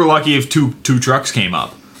shift, they were lucky if two trucks came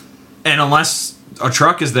up. And unless a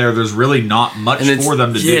truck is there, there's really not much for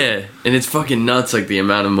them to do. Yeah, and it's fucking nuts like the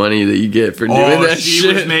amount of money that you get for doing Oh, that she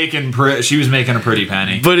shit. was making she was making a pretty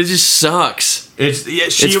penny. But it just sucks. It's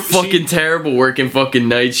Fucking terrible working fucking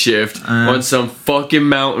night shift on some fucking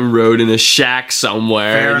mountain road in a shack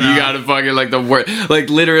somewhere. Fair And you enough. gotta fucking like the work, like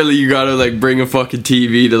literally you gotta like bring a fucking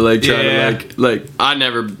TV to like try Yeah. to like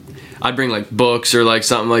I'd bring like books or like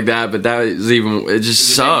something like that. But that was it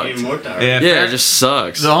just sucked. Yeah, Yeah, it just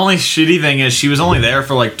sucks. The only shitty thing is she was only there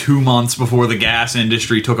for like 2 months before the gas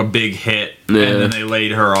industry took a big hit, and then they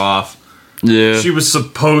laid her off. Yeah, She was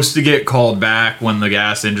supposed to get called back when the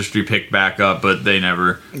gas industry picked back up, but they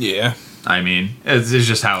never. Yeah. I mean, it's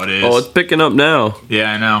just how it is. Oh, it's picking up now.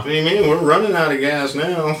 Yeah, I know. What do you mean? We're running out of gas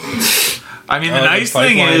now. I mean, the nice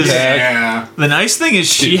thing is, Yeah. the nice thing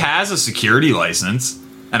is she has a security license,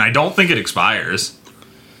 and I don't think it expires.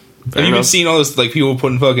 Have you been seeing all this, like, people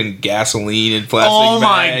putting fucking gasoline in plastic Oh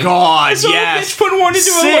my bags? god, I saw a yes. bitch putting one into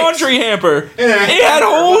Sick. a laundry hamper. Yeah. It had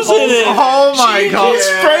holes in it. Oh my god.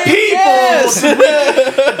 Sprayed gas.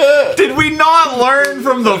 Did we not learn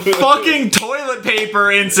from the fucking toilet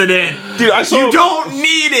paper incident? Dude, I saw... You don't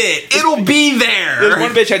need it. It'll be This there.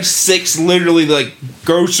 one bitch had 6 literally, like,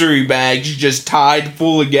 grocery bags just tied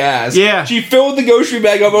full of gas. Yeah. She filled the grocery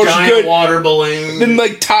bag up all she Giant could. water balloon. Then,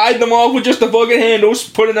 like, tied them off with just the fucking handles.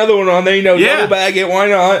 Put another one on there, you know, Yeah. double bag it, why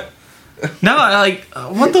not? No, like,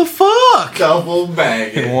 what the fuck? Double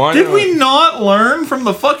bag. Why Did not? we not learn from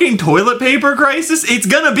the fucking toilet paper crisis? It's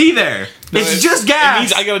gonna be there. It's just It gas.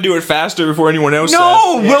 means I gotta do it faster before anyone else No,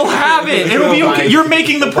 does. we'll have it. It'll be okay. You're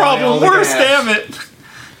making the problem worse, damn it.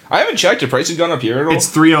 I haven't checked. The price has gone up here at all. It's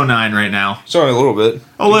 $3.09 right now. Sorry, a little bit.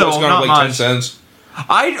 A little, It's gone not up like 10 much. cents.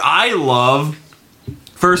 I love.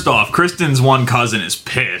 First off, Kristen's one cousin is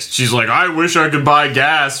pissed. She's like, I wish I could buy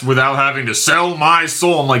gas without having to sell my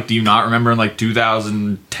soul. I'm like, do you not remember in like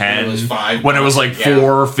 2010 When it was $5 when it was like yeah.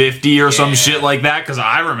 $4.50 or some Yeah. shit like that? Because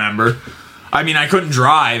I remember. I mean, I couldn't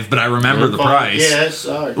drive, but I remember the price. Yeah, it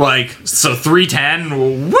sucked. Like, so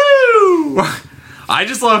 $3.10. Woo! I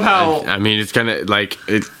just love how. I mean, it's gonna like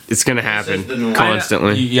it's gonna happen the norm.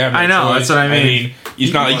 constantly. You have no I know, choice. that's what I mean.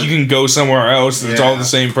 It's not like you can go somewhere else and it's Yeah. all the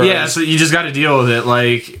same price. Yeah, so you just got to deal with it.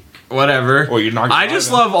 Like, whatever. Or you're not I just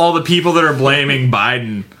driving. love all the people that are blaming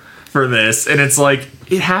Biden for this, and it's like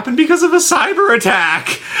it happened because of a cyber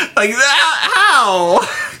attack. Like that? How?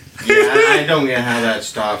 Yeah, I don't get how that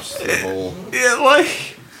stops the whole. Yeah, like.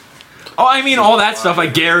 Oh, I mean, all that stuff. I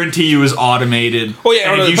guarantee you is automated. Oh, yeah,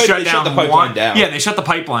 and no, if you they shut shut down the pipeline one, down. yeah, they shut the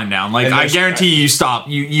pipeline down. Like And I there's- guarantee you stop.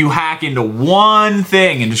 You hack into one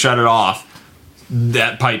thing and to shut it off.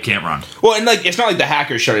 That pipe can't run. Well, and like it's not like the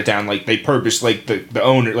hackers shut it down. Like they purpose, like the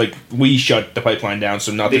owner, like we shut the pipeline down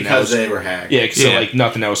so nothing Because else. they were hacked. Yeah, so Yeah. like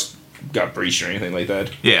nothing else got breached or anything like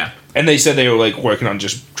that. Yeah, And they said they were like working on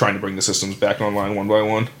just trying to bring the systems back online one by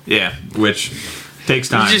one. yeah, which takes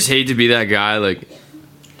time. You just hate to be that guy. Like,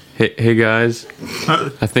 hey guys,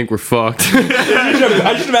 I think we're fucked.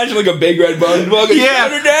 I just imagine like a big red button. Fucking Yeah.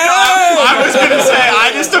 shut it down! I was gonna say,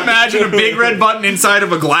 I just imagine a big red button inside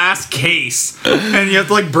of a glass case, and you have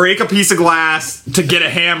to like break a piece of glass to get a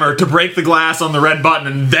hammer to break the glass on the red button,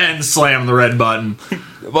 and then slam the red button.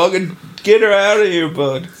 Fucking get her out of here,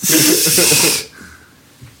 bud.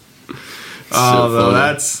 Oh, though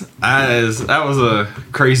funny. that was a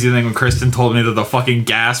crazy thing when Kristen told me that the fucking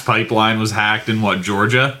gas pipeline was hacked in what,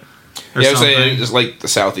 Georgia, or Yeah, I was something. saying it's like the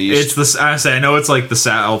southeast. It's the I know it's like the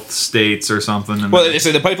South states or something. And Well, they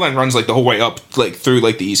say the pipeline runs like the whole way up, like through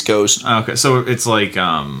like the East Coast. okay, so it's like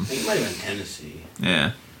I think it might have been Tennessee.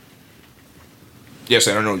 yeah. Yes,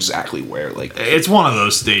 I don't know exactly where. Like, It's one of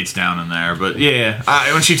those states down in there, but yeah.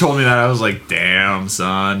 When she told me that, I was like, "Damn,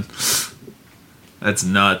 son, that's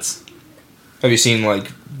nuts." have you seen like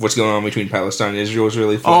what's going on between Palestine and Israel? Is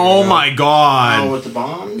really funny Oh right now. my Oh, god! with the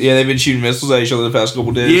bombs? Yeah, they've been shooting missiles at each other the past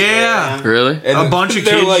couple days. Yeah, Really? And a bunch of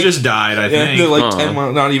they're, kids like, just died. I Yeah, think, they're like Huh. 10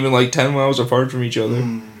 miles, not even like 10 miles apart from each other.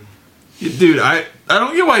 dude. I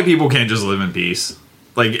don't get why people can't just live in peace.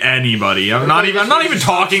 Like anybody. I'm not even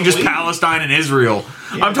talking just Palestine and Israel.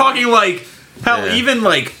 I'm talking like hell, Yeah. even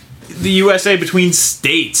like the USA between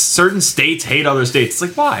states. Certain states hate other states. It's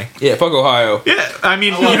like why? Yeah, fuck Ohio. Yeah, I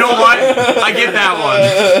mean, you know what? I get that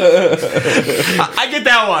one. I get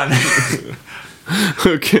that one.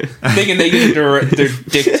 Okay. Thinking they can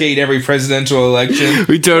dictate every presidential election.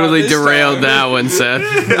 We totally Not this derailed time. that one, Seth.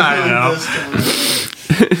 I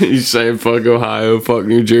know. He's saying fuck Ohio, fuck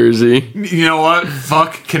New Jersey. You know what?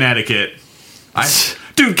 Fuck Connecticut.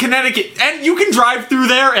 Dude, Connecticut, and you can drive through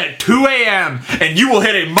there at 2 a.m. and you will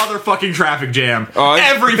hit a motherfucking traffic jam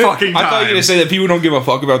every fucking time. I thought you were gonna say that people don't give a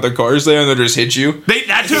fuck about their cars there and they just hit you.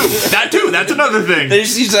 That too. That's another thing. They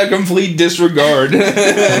just use that complete disregard. Dude,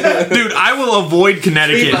 I will avoid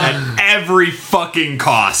Connecticut at every fucking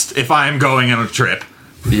cost if I am going on a trip.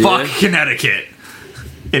 Yeah. Fuck Connecticut.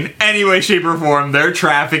 In any way, shape, or form, their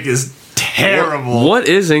traffic is terrible. What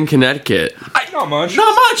is in Connecticut? Not much.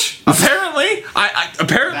 Not much. Apparently.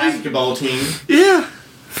 Apparently. Basketball team. Yeah.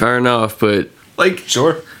 Fair enough, but Like,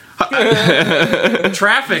 Sure.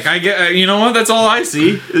 Traffic. I get. You know what? That's all I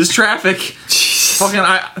see is traffic. Fucking.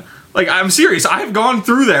 I'm serious. I've gone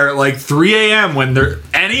through there at like 3 a.m. when there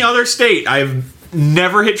any other state. I've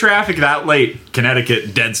never hit traffic that late.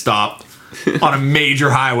 Connecticut, dead stop on a major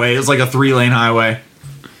highway. It's like a 3-lane highway.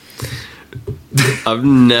 I've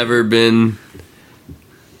never been.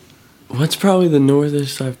 What's probably the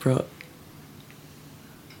northest I've probably.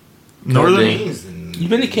 Northern. You've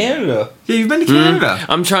been to Canada. Yeah, you've been to Canada.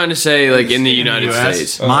 I'm trying to say like in the United US.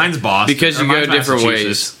 States. Mine's Boston. Because you Or go mine's different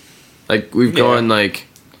Massachusetts. ways. Like we've gone like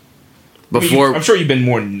before. I'm sure you've been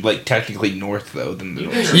more like technically north though than the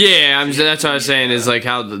north. Yeah, that's what I was saying is like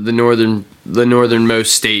how the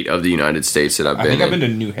northernmost state of the United States that I've been. I think in. I've been to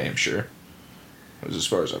New Hampshire. That was as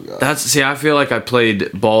far as I've got. I feel like I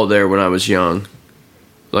played ball there when I was young.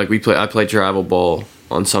 Like I played travel ball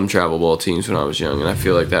on some travel ball teams when I was young, and I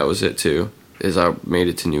feel like that was it too. Is I made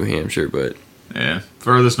it to New Hampshire, but Yeah,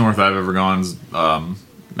 furthest north I've ever gone is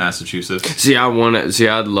Massachusetts.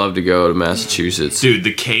 I'd love to go to Massachusetts. Dude,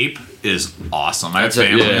 the Cape is awesome. I have That's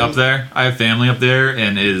family yeah. up there.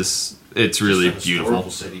 And it's really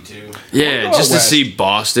beautiful. City too. Yeah, What just to about see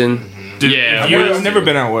Boston. Dude, Yeah, I've never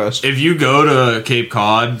been out west. If you go to Cape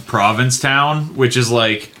Cod, Provincetown, which is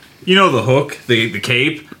like, you know the hook, the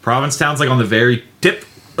Cape, Provincetown's like on the very tip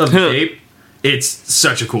of the Cape. It's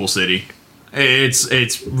such a cool city.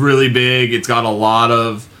 It's really big. It's got a lot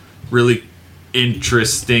of really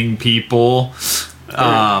interesting people.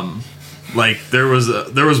 Like there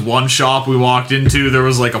was one shop we walked into. There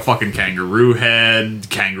was like a fucking kangaroo head,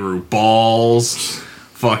 kangaroo balls.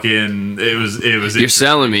 Fucking it was. You're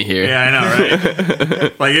selling me here. Yeah, I know,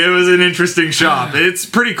 right? Like it was an interesting shop. It's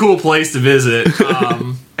a pretty cool place to visit.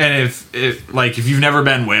 And if you've never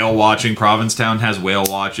been whale watching, Provincetown has whale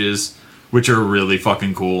watches, which are really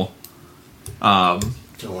fucking cool.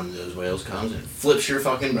 Till one of those whales comes and flips your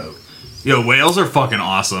fucking boat. Yo, whales are fucking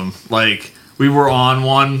awesome. Like we were on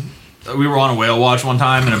a whale watch one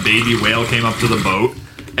time, and a baby whale came up to the boat,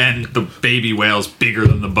 and the baby whale's bigger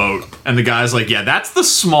than the boat, and the guy's like, "Yeah, that's the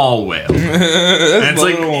small whale." And it's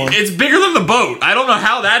like, it's bigger than the boat. I don't know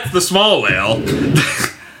how that's the small whale.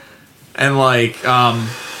 And like,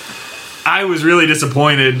 I was really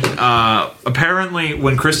disappointed. Apparently,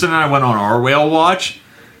 when Kristen and I went on our whale watch,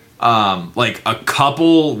 like a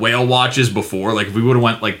couple whale watches before, like if we would have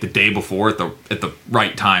went like the day before at the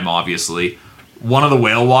right time, obviously, one of the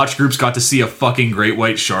whale watch groups got to see a fucking great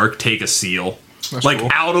white shark take a seal. That's like cool.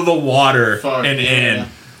 out of the water and in.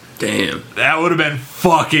 Damn. That would have been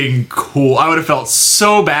fucking cool. I would have felt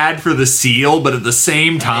so bad for the seal, but at the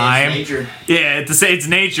same time, It's nature. yeah, it's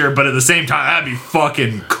nature, but at the same time, that'd be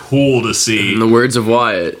fucking cool to see. In the words of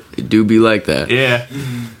Wyatt, it do be like that. Yeah,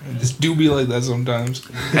 Just do be like that sometimes.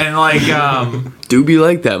 and like Do be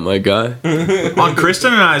like that, my guy. on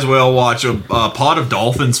Kristen and I's whale watch, a pod of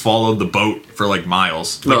dolphins followed the boat for like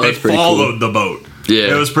miles. Like Oh, they that's pretty followed the boat.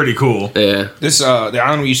 Yeah. It was pretty cool. Yeah. This the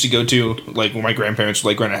island we used to go to, like when my grandparents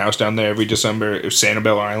would like rent a house down there every December. It was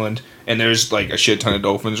Sanibel Island, and there's like a shit ton of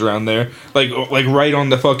dolphins around there. Like right on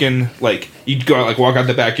the fucking like you'd go like walk out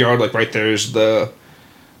the backyard, like right there's the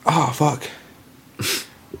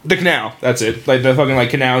the canal. That's it. Like the fucking like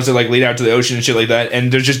canals that like lead out to the ocean and shit like that.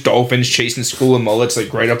 And there's just dolphins chasing school of mullets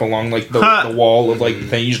like right up along like the wall of like the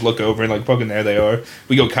thing. You just look over and like fucking there they are.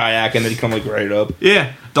 We go kayak and then you come like right up.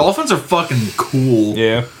 Yeah, dolphins are fucking cool.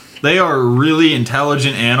 Yeah. They are really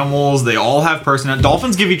intelligent animals. They all have personality.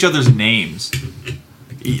 Dolphins give each other's names.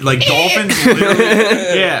 Like dolphins literally,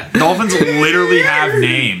 yeah, dolphins literally have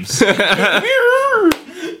names.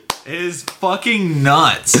 It is fucking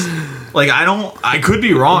nuts. Like I could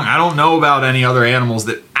be wrong. I don't know about any other animals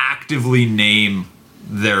that actively name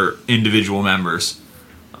their individual members.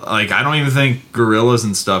 Like I don't even think gorillas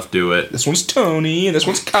and stuff do it. This one's Tony and this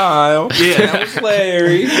one's Kyle. Yeah. That was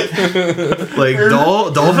Larry. Like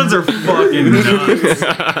dolphins are fucking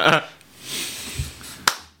nuts.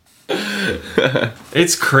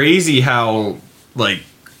 It's crazy how like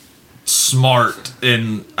smart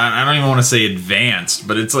and I don't even want to say advanced,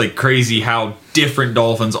 but it's like crazy how different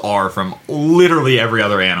dolphins are from literally every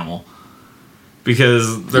other animal.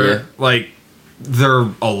 Because they're they're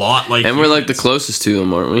a lot like And we're like the humans. closest to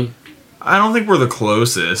them, aren't we? I don't think we're the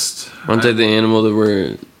closest. Aren't they the animal that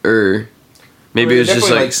we're maybe it was just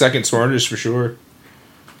Definitely, like second smartest for sure.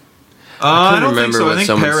 I don't think remember so. I what think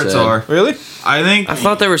someone parrots said. are. Really? I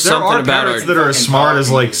thought there was something are about parrots our that are as smart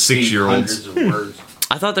as like Speak 6-year-olds. hundreds of words.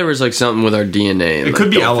 I thought there was like something with our DNA. And It like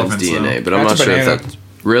could be dolphins' elephants, DNA, though. but I'm That's not a sure if banana. that's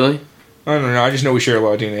really. I don't know. I just know we share a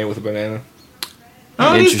lot of DNA with a banana.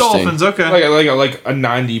 Oh, these Interesting. dolphins. Okay. Like a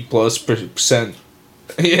 90+%.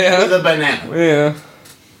 With Yeah. a banana. Yeah.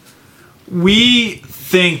 We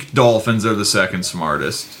think dolphins are the second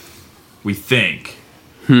smartest. We think.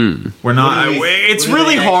 We're not. It's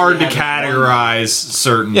really hard to categorize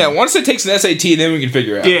certain. Yeah, once it takes an SAT, then we can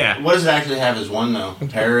figure out. Yeah. What does it actually have as one though?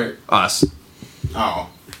 Parrot. Us. Oh.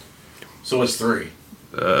 So what's 3?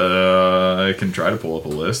 I can try to pull up a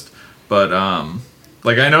list, but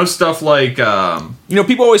like I know stuff like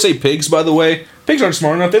People always say pigs. By the way, pigs aren't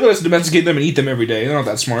smart enough. They let us domesticate them and eat them every day. They're not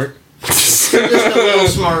that smart. They're just a little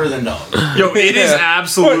smarter than dogs. Yo, it is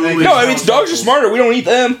absolutely. No, I mean dogs are smarter. We don't eat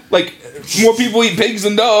them. Like more people eat pigs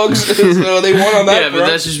than dogs, so they won on that. Yeah, but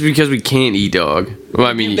that's just because we can't eat dog. Well,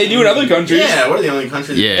 I mean, they do in other countries. Yeah, we're the only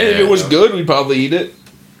country. Yeah. And if it was good, we'd probably eat it.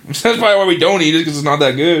 That's probably why we don't eat it, because it's not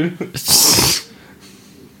that good.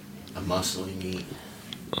 A muscly meat.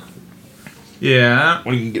 Yeah.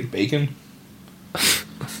 When you can get bacon,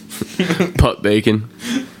 pup bacon.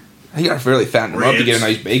 you gotta fairly fatten them up to Ribs. get a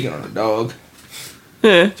nice bacon on a dog.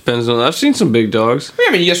 Yeah, depends on. I've seen some big dogs. Yeah,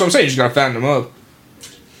 I mean, that's what I'm saying. You just gotta fatten them up.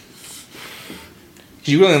 'Cause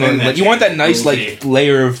you really you want that nice like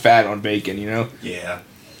layer of fat on bacon, you know? Yeah.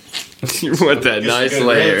 You want that It's nice good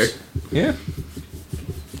layer. ribs. Yeah.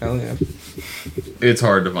 Hell yeah. It's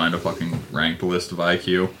hard to find a fucking ranked list of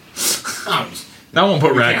IQ. Oh, I won't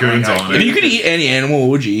put We can't raccoons rank on If it. you could eat any animal, what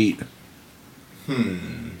would you eat?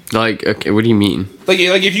 Like, okay, what do you mean? Like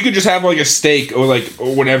if you could just have like a steak or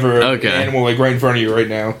whatever animal like right in front of you right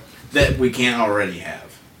now. that we can't already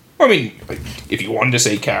have. I mean, like if you wanted to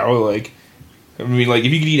say cow, like I mean, like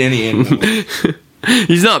if you could eat any animal,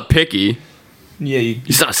 He's not picky. yeah,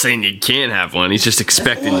 He's not saying you can't have one. He's just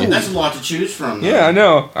expecting you. That's a lot to choose from. Though. yeah, I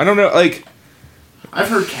know. I don't know, like. I've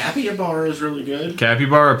heard capybara is really good.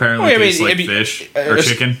 Capybara apparently Well, I mean, tastes like if you- fish or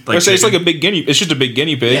chicken. I say it's like a big guinea. It's just a big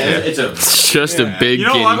guinea pig. Yeah, it's a. It's just a Yeah. big You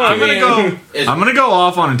know guinea what? I'm pig. gonna go. It's- I'm gonna go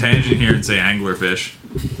off on a tangent here and say anglerfish.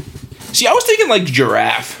 See, I was thinking like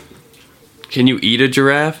giraffe. Can you eat a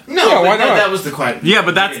giraffe? No, Yeah, but why not? That was the question. Yeah,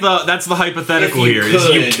 but that's the hypothetical If you here. Is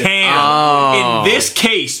you could. can. Oh. In this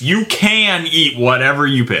case, you can eat whatever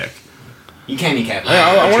you pick. You can't eat capybara. Yeah,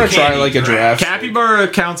 I but want you to try can like eat a giraffe. Capybara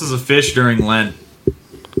counts as a fish during Lent.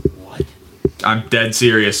 What? I'm dead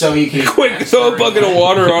serious. So you can Quick, throw a bucket of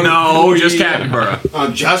water on it. no, before just you eat it.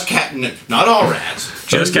 capybara. just cat. Not all rats.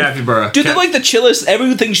 Just capybara. Dude, they're like the chillest.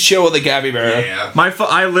 Everything's chill with the capybara. Yeah.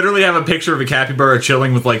 I literally have a picture of a capybara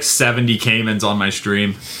chilling with like 70 caimans on my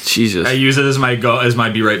stream. Jesus. I use it as my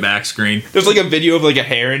be right back screen. There's like a video of like a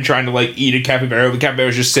heron trying to like eat a capybara. The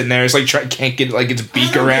capybara's just sitting there. It's like can't get like its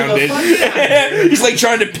beak around give a fuck. it. He's like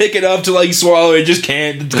trying to pick it up to like swallow it. Just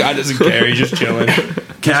can't. The guy doesn't care. He's just chilling.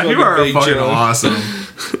 Capybara are big fucking chill. awesome.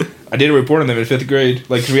 I did a report on them in 5th grade.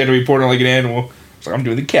 Like, 'cause we had to report on like an animal. It's like I'm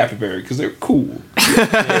doing the capybara because they're cool.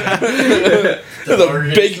 They're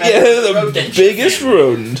the biggest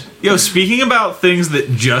rodent. Yo, speaking about things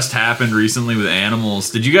that just happened recently with animals,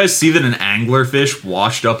 did you guys see that an anglerfish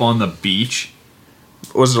washed up on the beach?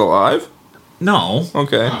 Was it alive? No.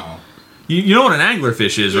 Okay. Oh. You know what an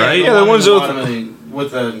anglerfish is, right? Yeah, the ones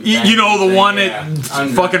with the. You know the one yeah, that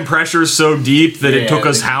under. fucking pressure's so deep that it Yeah, took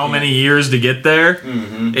us that how you many years to get there?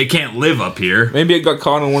 Mm-hmm. It can't live up here. Maybe it got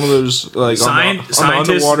caught on one of those like on the Scientists-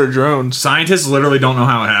 underwater drones. Scientists literally don't know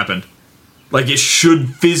how it happened. Like, it should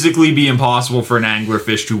physically be impossible for an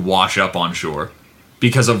anglerfish to wash up on shore.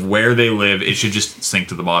 Because of where they live, it should just sink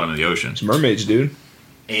to the bottom of the ocean. It's mermaids, dude.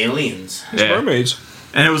 Aliens. It's Yeah. mermaids.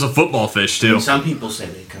 And it was a football fish, too. And some people say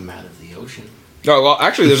they come out of the ocean. No, well,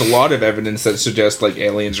 actually, there's a lot of evidence that suggests like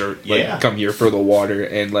aliens are like Yeah. come here for the water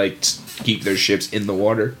and like keep their ships in the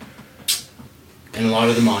water. And a lot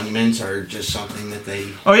of the monuments are just something that they.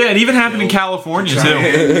 Oh, yeah, it even happened in No. California, try too.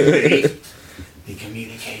 and- They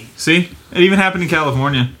communicate. See? It even happened in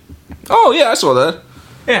California. Oh yeah, I saw that.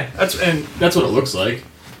 Yeah, that's what it looks like.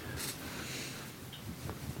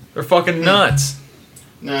 They're fucking nuts.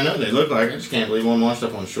 No, I know they look like. I just can't believe one washed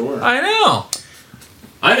up on shore. I know.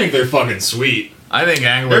 I think they're fucking sweet. I think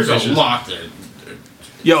There's anglerfish a is... lot that.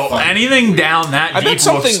 Yo, Fun. anything down that I bet deep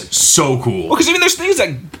something- looks so cool. Well, because even there's things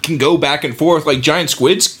that can go back and forth, like giant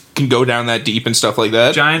squids can go down that deep and stuff like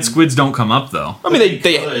that. Giant squids don't come up, though. I mean, They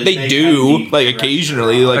they could. they They do can be like rescued.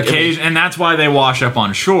 occasionally, like Occasion, and that's why they wash up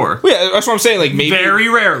on shore. yeah, that's what I'm saying. Like maybe Very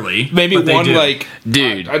rarely. maybe but they one do. like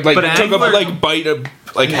Dude. I'd like But took angler- a like bite of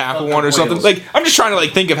like And they half of fuck one or up something. whales. Like I'm just trying to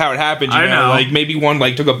like think of how it happened. You I know. Like maybe one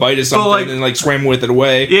like took a bite of something like- and like swam with it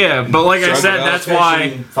away. Yeah, but like I Shrug said, it out. that's why.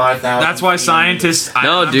 5,000. That's why scientists.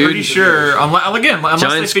 No, I'm dude. pretty sure. Unless Giant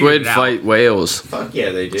they figured squid it out. fight whales. Fuck yeah,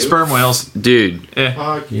 they do. Sperm whales. Dude, Yeah.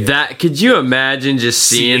 Fuck yeah. that could you imagine just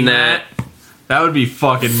seeing that? That would be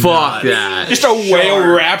fucking. Fuck nuts. that. Just a whale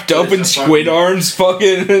Shark wrapped up is in a squid fucking- arms,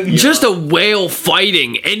 fucking. Just a whale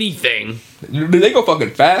fighting anything. Do they go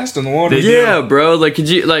fucking fast in the water? Yeah, bro. Like, could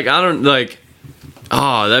you, like, I don't, like,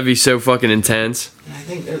 oh, that'd be so fucking intense. I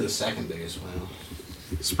think they're the second biggest whale.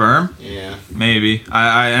 Sperm? Yeah. Maybe.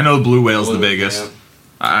 I know the blue whale's the biggest.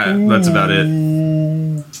 That's about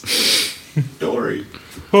it. Dory.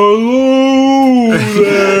 Hello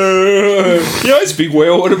there. Yeah, I speak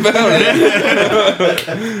whale. What about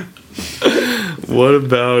it? What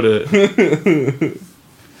about it?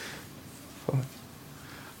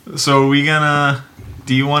 So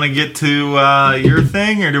do you want to get to your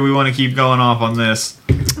thing, or do we want to keep going off on this?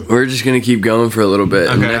 We're just gonna keep going for a little bit.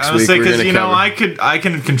 Okay, Next I was week saying, we're because gonna cover. I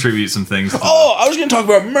can contribute some things. Oh, I was gonna talk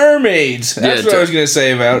about mermaids. That's what I was gonna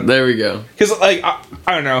say about. There we go. Because like I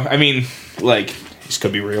don't know. I mean, like this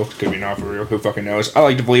could be real, could be not for real. Who fucking knows? I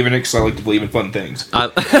like to believe in it because I like to believe in fun things. I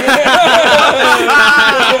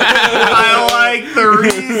like the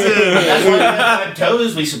reason. That's why we had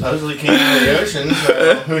toes. We supposedly came out of the ocean.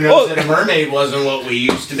 So who knows that a mermaid wasn't what we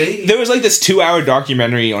used to be? There was like this 2-hour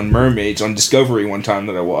documentary on mermaids on Discovery one time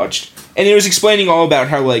that I watched, and it was explaining all about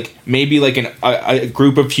how like maybe like a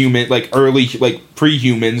group of human, like early, like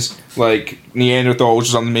pre-humans, like Neanderthals or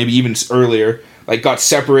something, maybe even earlier, like got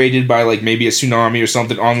separated by like maybe a tsunami or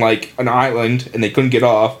something on like an island, and they couldn't get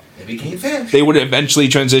off. They became fish. They would eventually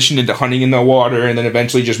transition into hunting in the water, and then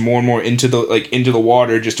eventually just more and more into the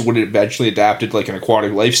water, just would eventually adapted like an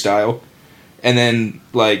aquatic lifestyle. And then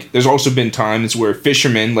like there's also been times where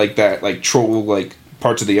fishermen like that like troll like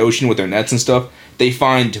parts of the ocean with their nets and stuff. They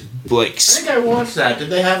find like I think I watched that.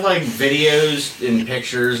 Did they have like videos and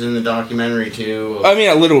pictures in the documentary too? I mean,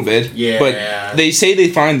 a little bit. Yeah. But they say they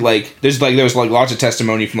find like there's lots of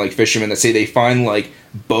testimony from like fishermen that say they find like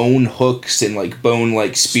bone hooks and like bone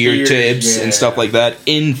like spear tips and stuff like that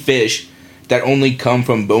in fish that only come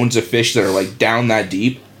from bones of fish that are like down that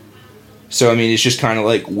deep. So I mean, it's just kind of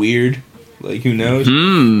like weird. Like who knows?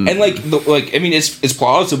 And like I mean, it's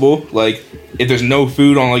plausible. Like if there's no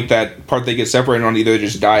food on like that part they get separated on, either they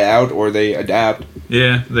just die out or they adapt.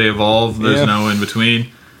 Yeah, they evolve. There's no in between.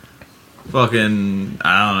 Fucking,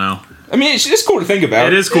 I don't know. I mean, it's cool to think about.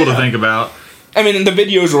 It is cool to think about. I mean, the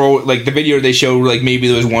videos are all like the video they show like maybe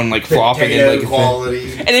there was one like flopping and like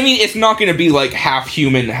quality. And I mean, it's not going to be like half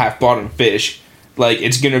human, half bottom fish. Like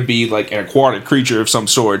it's going to be like an aquatic creature of some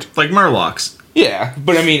sort, like Murlocs. Yeah,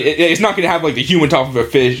 but I mean, it's not going to have like the human top of a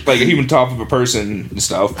fish, like a human top of a person and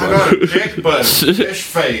stuff. I got a dick, but fish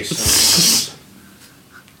face.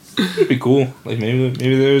 It'd be cool. Like maybe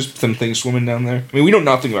there's some things swimming down there. I mean, we know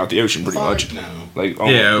nothing about the ocean pretty much. No. Like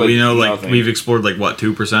we know like nothing. we've explored like what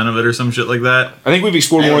 2% of it or some shit like that. I think we've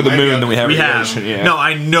explored more of the moon than we have. We the have. ocean, yeah. No,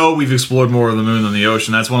 I know we've explored more of the moon than the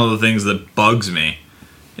ocean. That's one of the things that bugs me.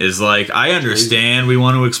 Is like, I understand we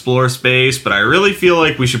want to explore space, but I really feel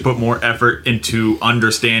like we should put more effort into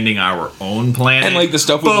understanding our own planet. And like the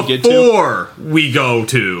stuff we can get to. Before we go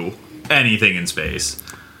to anything in space.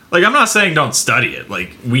 Like, I'm not saying don't study it.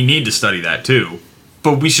 Like, we need to study that too.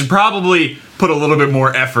 But we should probably put a little bit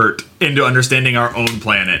more effort into understanding our own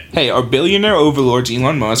planet. Hey, our billionaire overlords,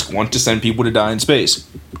 Elon Musk, want to send people to die in space.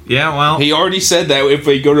 Yeah, well, he already said that if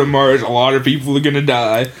they go to Mars, a lot of people are gonna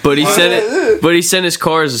die. But he said it. But he sent his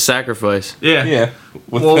car as a sacrifice. Yeah. Yeah.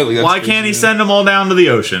 Well, why can't he send them all down to the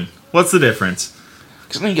ocean? What's the difference?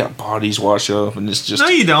 Because then you got bodies wash up, and it's just no,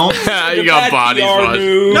 you don't. You got bodies wash.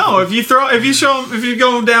 No, if you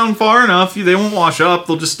go down far enough, they won't wash up.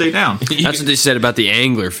 They'll just stay down. That's what they said about the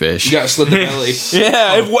anglerfish. You gotta slit the belly.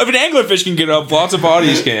 Yeah, if an anglerfish can get up, lots of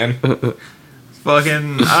bodies can.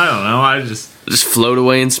 Fucking, I don't know. I just float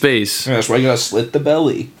away in space. Yeah, that's why you gotta slit the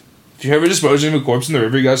belly. If you're ever disposing of a corpse in the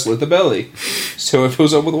river, you gotta slit the belly, so it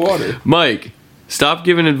fills up with water. Mike, stop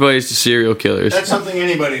giving advice to serial killers. That's something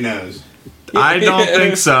anybody knows. I don't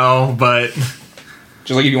think so, but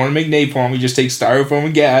just like if you want to make napalm, you just take styrofoam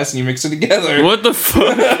and gas and you mix it together. What the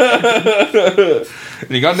fuck?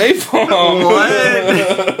 And you got napalm.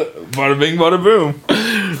 What? Bada bing, bada boom.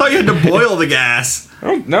 I thought you had to boil the gas.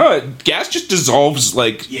 No, gas just dissolves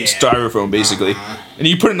like styrofoam basically, and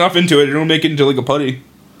you put enough into it, it'll make it into like a putty.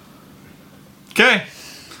 Okay,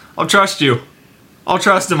 I'll trust you. I'll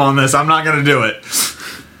trust him on this. I'm not gonna do it.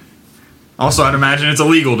 Also, I'd imagine it's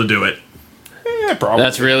illegal to do it. Yeah, probably.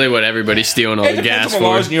 That's really what everybody's stealing all the gas for. for.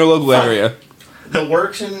 Laws in your local area. That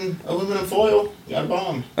works in aluminum foil. You got a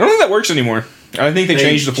bomb. I don't think that works anymore. I think they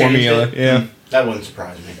changed the formula. Yeah, that wouldn't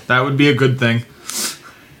surprise me. That would be a good thing.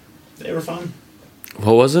 They were fun.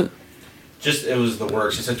 What was it? it was the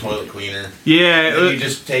works. It's a toilet cleaner. Yeah. And then you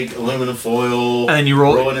just take aluminum foil. And then you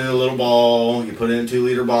roll it in a little ball. You put it in a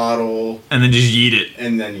 2-liter bottle. And then just yeet it.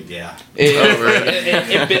 And then, yeah.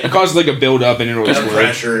 It causes like a build up and it'll explode.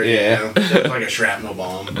 Pressure, yeah. It's like a shrapnel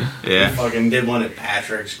bomb. Yeah. We fucking did one at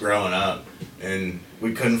Patrick's growing up. And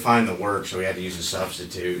we couldn't find the work, so we had to use a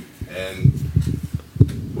substitute. And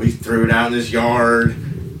we threw it out in his yard.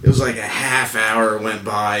 It was like a half hour went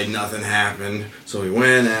by, nothing happened. So we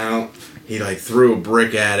went out. He like threw a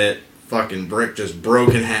brick at it. Fucking brick just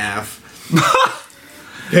broke in half.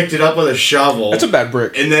 Picked it up with a shovel. That's a bad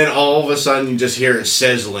brick. And then all of a sudden you just hear it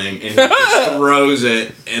sizzling. And he just throws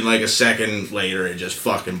it. And like a second later it just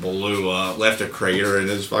fucking blew up. Left a crater in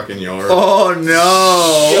his fucking yard. Oh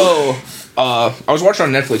no! Yo, I was watching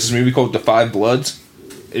on Netflix this movie called The Five Bloods.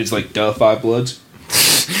 It's like The Five Bloods.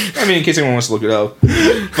 I mean, in case anyone wants to look it up,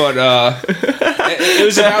 but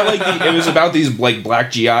it was about these like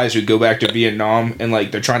black GIs who go back to Vietnam and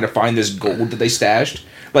like they're trying to find this gold that they stashed.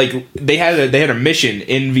 Like they had a mission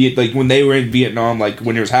in like when they were in Vietnam, like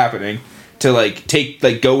when it was happening, to like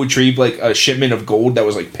go retrieve like a shipment of gold that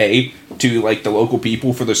was like pay to like the local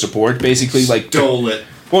people for their support, basically like stole it.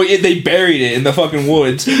 Well, they buried it in the fucking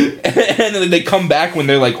woods, and then they come back when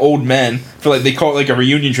they're like old men for like they call it like a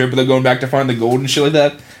reunion trip, but they're going back to find the gold and shit like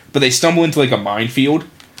that. But they stumble into like a minefield.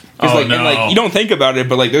 Oh, like, no. And like you don't think about it,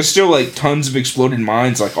 but like there's still like tons of exploded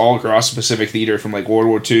mines like all across the Pacific Theater from like World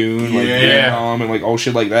War II and like Vietnam and like all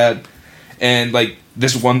shit like that. And like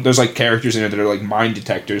there's like characters in it that are like mine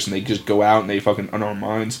detectors, and they just go out and they fucking unarmed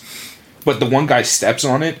mines. But the one guy steps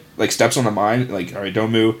on it, like steps on the mine, like, all right,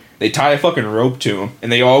 don't move. They tie a fucking rope to him,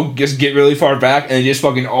 and they all just get really far back, and they just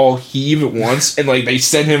fucking all heave at once, and like they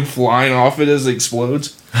send him flying off it as it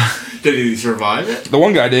explodes. Did he survive it? The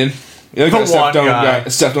one guy did. The other guy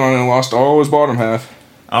stepped on it and lost all his bottom half.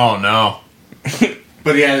 Oh no!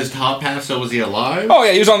 But he had his top half, so was he alive? Oh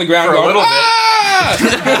yeah, he was on the ground For going, a little bit.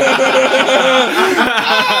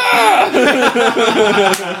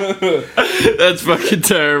 That's fucking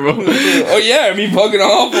terrible. Oh yeah, I mean fucking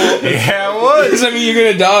awful. Yeah, it was. Because I mean you're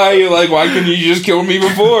gonna die. You're like, why couldn't you just kill me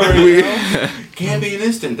before? You know? Can't be an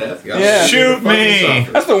instant death, guys. Yeah. Shoot me.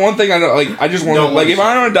 That's the one thing I don't like. I just want to like if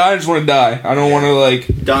I don't want to die, I just want to die. I don't want to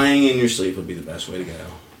like dying in your sleep would be the best way to go.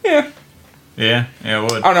 Yeah. Yeah, it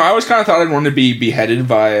would. I don't know. I always kind of thought I'd want to be beheaded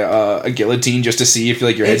by a guillotine just to see if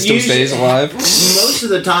like your head still stays alive. Most of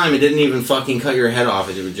the time, it didn't even fucking cut your head off.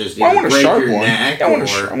 It would just I want a break sharp your one. neck. I want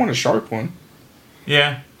a sharp one.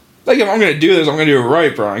 Yeah. Like if I'm gonna do this, I'm gonna do it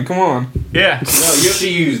right, Brian. Come on. Yeah. No, you have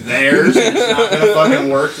to use theirs. It's not gonna fucking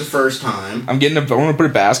work the first time. I want to put a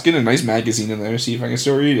basket and a nice magazine in there, see if I can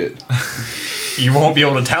still read it. You won't be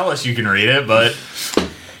able to tell us you can read it, but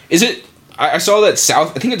Is it? I saw that I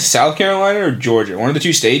think it's South Carolina or Georgia, one of the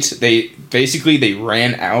two states. They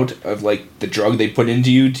ran out of like the drug they put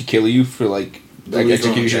into you to kill you for like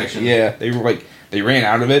execution. Injection. Yeah, they ran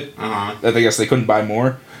out of it. I guess they couldn't buy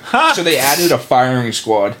more, so they added a firing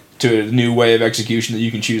squad to a new way of execution that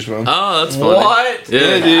you can choose from. Oh, that's funny. what?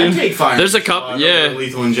 Yeah, dude. I'd take fire. There's a couple. Yeah,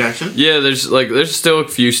 lethal injection. yeah. There's still a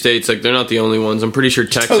few states, like they're not the only ones. I'm pretty sure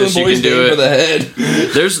Tell Texas the you boys can do aim it. for the head.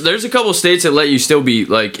 There's a couple states that let you still be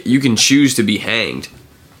like you can choose to be hanged.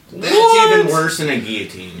 It's even worse than a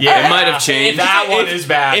guillotine. Yeah, It might have changed. That one is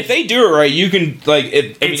bad. If they do it right, you can like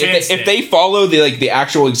if they follow the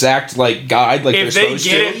actual exact like guide like if they're they supposed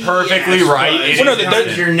get to. it perfectly right, but it Well, no, is they're-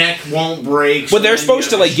 not- your neck won't break. But they're so supposed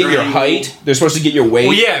to then like get your strangle. height. They're supposed to get your weight.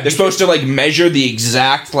 Well, yeah, they're supposed to like measure the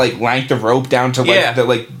exact like length of rope down to like Yeah. the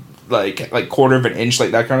like quarter of an inch,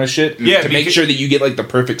 like that kind of shit. Yeah, to make sure that you get like the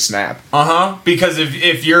perfect snap. Because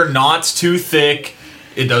if your knot's too thick,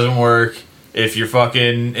 it doesn't work. If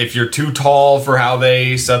you're too tall for how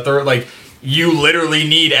they set their you literally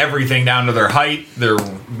need everything down to their height, their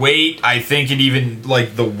weight. I think it even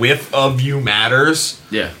like the width of you matters.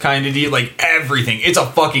 Yeah. Kind of deal, like everything. It's a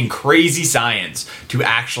fucking crazy science to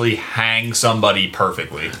actually hang somebody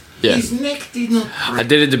perfectly. Yeah. His neck did not break. I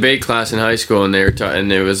did a debate class in high school, and they were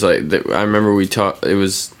and it was like I remember we taught. It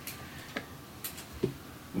was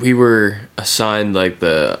we were assigned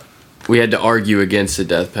we had to argue against the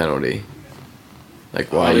death penalty,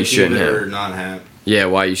 like why you shouldn't Or have. not have. Yeah,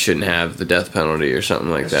 why you shouldn't have the death penalty or something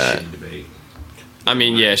like That's a that. shitty debate. I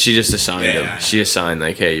mean, yeah, she just assigned Yeah. them. She assigned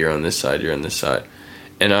like, hey, you're on this side, you're on this side,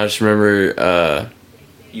 and I just remember.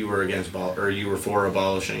 You were you were for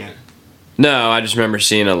abolishing it. No, I just remember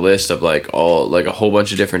seeing a list of a whole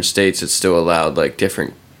bunch of different states that still allowed like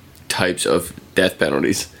different types of death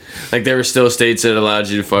penalties. Like there were still states that allowed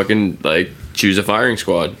you to fucking like choose a firing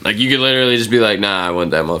squad. Like you could literally just be like, nah, I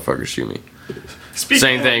want that motherfucker to shoot me.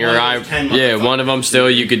 Same thing, or one of them still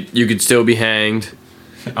you could still be hanged.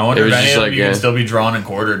 I wonder It if was any just of like, them you yeah. can still be drawn and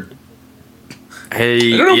quartered.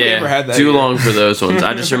 Hey, I don't know if we yeah, ever had that too here. long for those ones.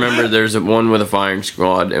 I just remember there's one with a firing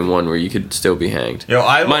squad and one where you could still be hanged. Yo,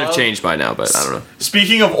 I Might have love- changed by now, but I don't know.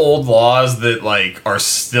 Speaking of old laws that like are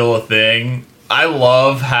still a thing, I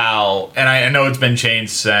love how, and I know it's been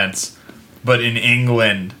changed since, but in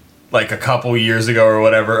England, like a couple years ago or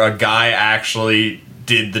whatever, a guy actually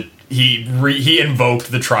did he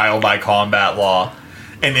invoked the trial by combat law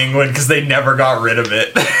in England because they never got rid of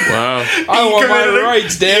it. Wow. I want my committed a-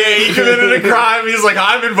 rights, damn Yeah, he committed a crime. He's like,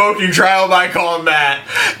 I'm invoking trial by combat,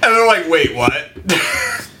 and they're like, wait, what?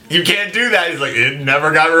 You can't do that. He's like, it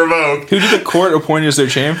never got revoked. Who did the court appoint as their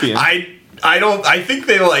champion? I think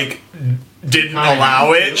they like didn't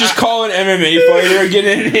allow it. Just call an MMA fighter and get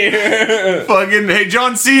in here. Fucking, hey,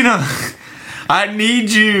 John Cena, I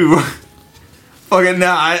need you. Fucking,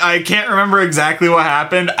 no, I can't remember exactly what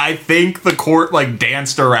happened. I think the court like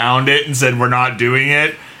danced around it and said we're not doing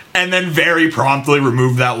it, and then very promptly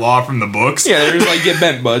removed that law from the books. Yeah, they're just like, get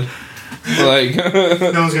bent, bud. Like,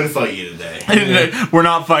 No one's gonna fight you today. We're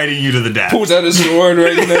not fighting you to the death. pulls out a sword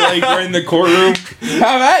right in the, right in the courtroom.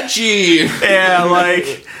 How about you? Yeah,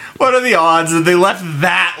 like, what are the odds that they left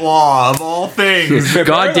that law of all things?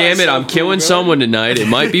 God damn it, I'm killing someone tonight. It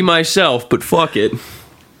might be myself, but fuck it.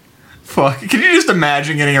 Fuck, can you just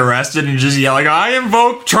imagine getting arrested and just yelling, I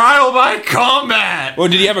invoke trial by combat? Or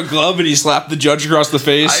did he have a glove and he slapped the judge across the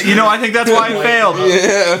face? I think that's why it failed.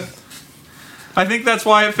 Yeah. I think that's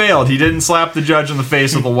why it failed. He didn't slap the judge in the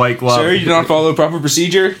face with a white glove. Sir, you did not follow proper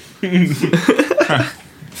procedure? It's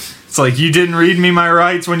like, you didn't read me my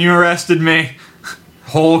rights when you arrested me.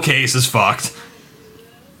 Whole case is fucked.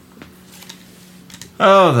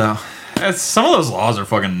 Oh, though. Some of those laws are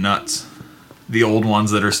fucking nuts. The old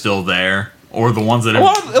ones that are still there. Or the ones that A have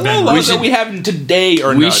lot of been... laws that we have today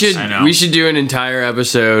are nuts. We I know. should do an entire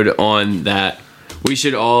episode on that. We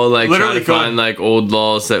should all like Literally try to could. find like old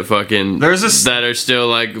laws that fucking that are still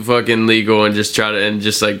like fucking legal and just try to and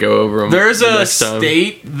just like go over them. There's a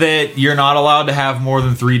state that you're not allowed to have more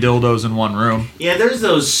than 3 dildos in one room. Yeah, there's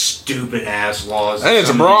those stupid ass laws. Hey, it's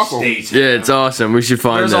a some of these brothel. states Yeah, have. it's awesome. We should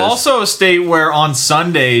find There's those. also a state where on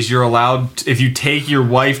Sundays you're allowed, if you take your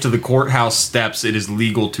wife to the courthouse steps, it is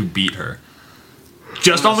legal to beat her.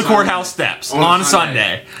 Just on the Sunday. courthouse steps. On On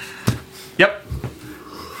Sunday. Sunday. Yep.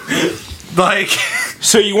 Like,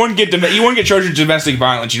 So you wouldn't get charged with domestic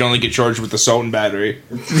violence. You'd only get charged with assault and battery.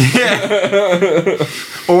 yeah.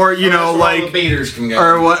 Or, you know, That's where all the like, beaters can go.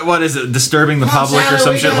 or what is it, disturbing the public or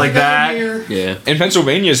some shit like that. Yeah. In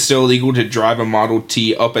Pennsylvania, it's still illegal to drive a Model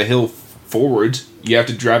T up a hill forwards. You have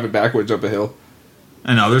to drive it backwards up a hill.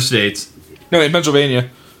 In other states. No, in Pennsylvania.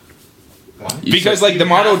 What? Because like the You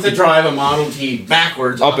Model have to drive a Model T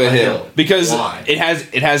backwards up a hill. Because Why? it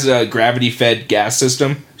has a gravity fed gas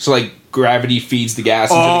system. So like gravity feeds the gas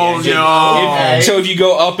into Oh, the engine. no. Okay. So if you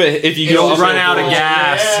go up It'll up run a- out of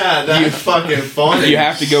gas. Yeah, that's fucking funny. you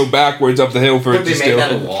have to go backwards up the hill for Would it they to make still.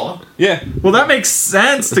 that a law? Yeah. Well, that makes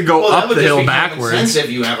sense to go Well, that up would the just hill be common backwards. sense if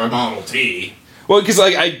you have a Model T. Well, because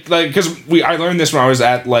I learned this when I was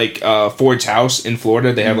at like Ford's house in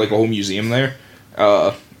Florida. They have like a whole museum there,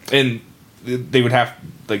 and they would have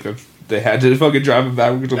like they had to fucking drive it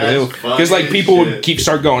backwards up the That's hill because like fucking people would shit.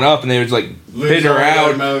 start going up and they would like Lose hit her all out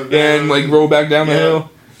their mode and like roll back down the Yeah.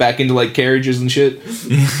 hill back into like carriages and shit.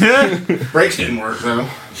 Brakes didn't work though.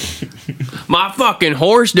 My fucking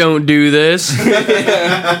horse don't do this.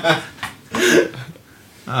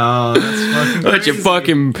 Oh, that's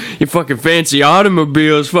fucking But your fucking fancy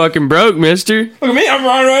automobile's fucking broke, mister. Look at me, I'm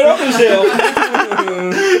riding right up this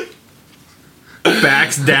hill.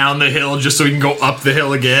 backs down the hill just so he can go up the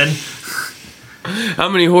hill again. How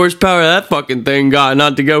many horsepower that fucking thing got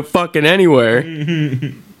not to go fucking anywhere?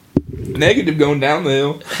 Negative going down the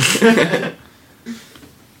hill.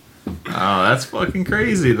 Oh, that's fucking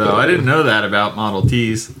crazy, though. I didn't know that about Model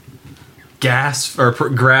Ts. Gas or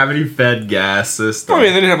gravity-fed gas system. I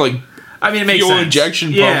mean, they didn't have like it makes fuel sense. injection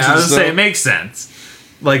pumps Yeah, I and was gonna say stuff. it makes sense.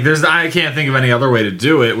 Like, I can't think of any other way to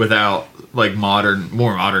do it without like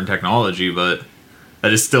more modern technology, but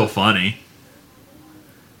that is still funny.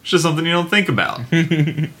 It's just something you don't think about.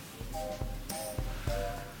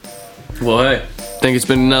 Well, hey, think it's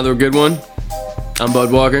been another good one. I'm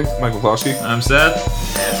Bud Walker. Michael Klosky. I'm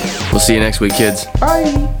Seth. We'll see you next week, kids.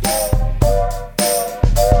 Bye.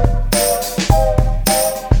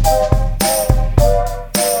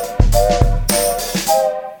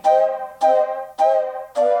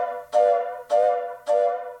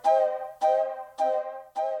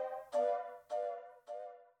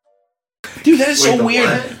 Dude, that is Wait, so the weird.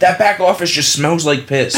 what? That back office just smells like piss.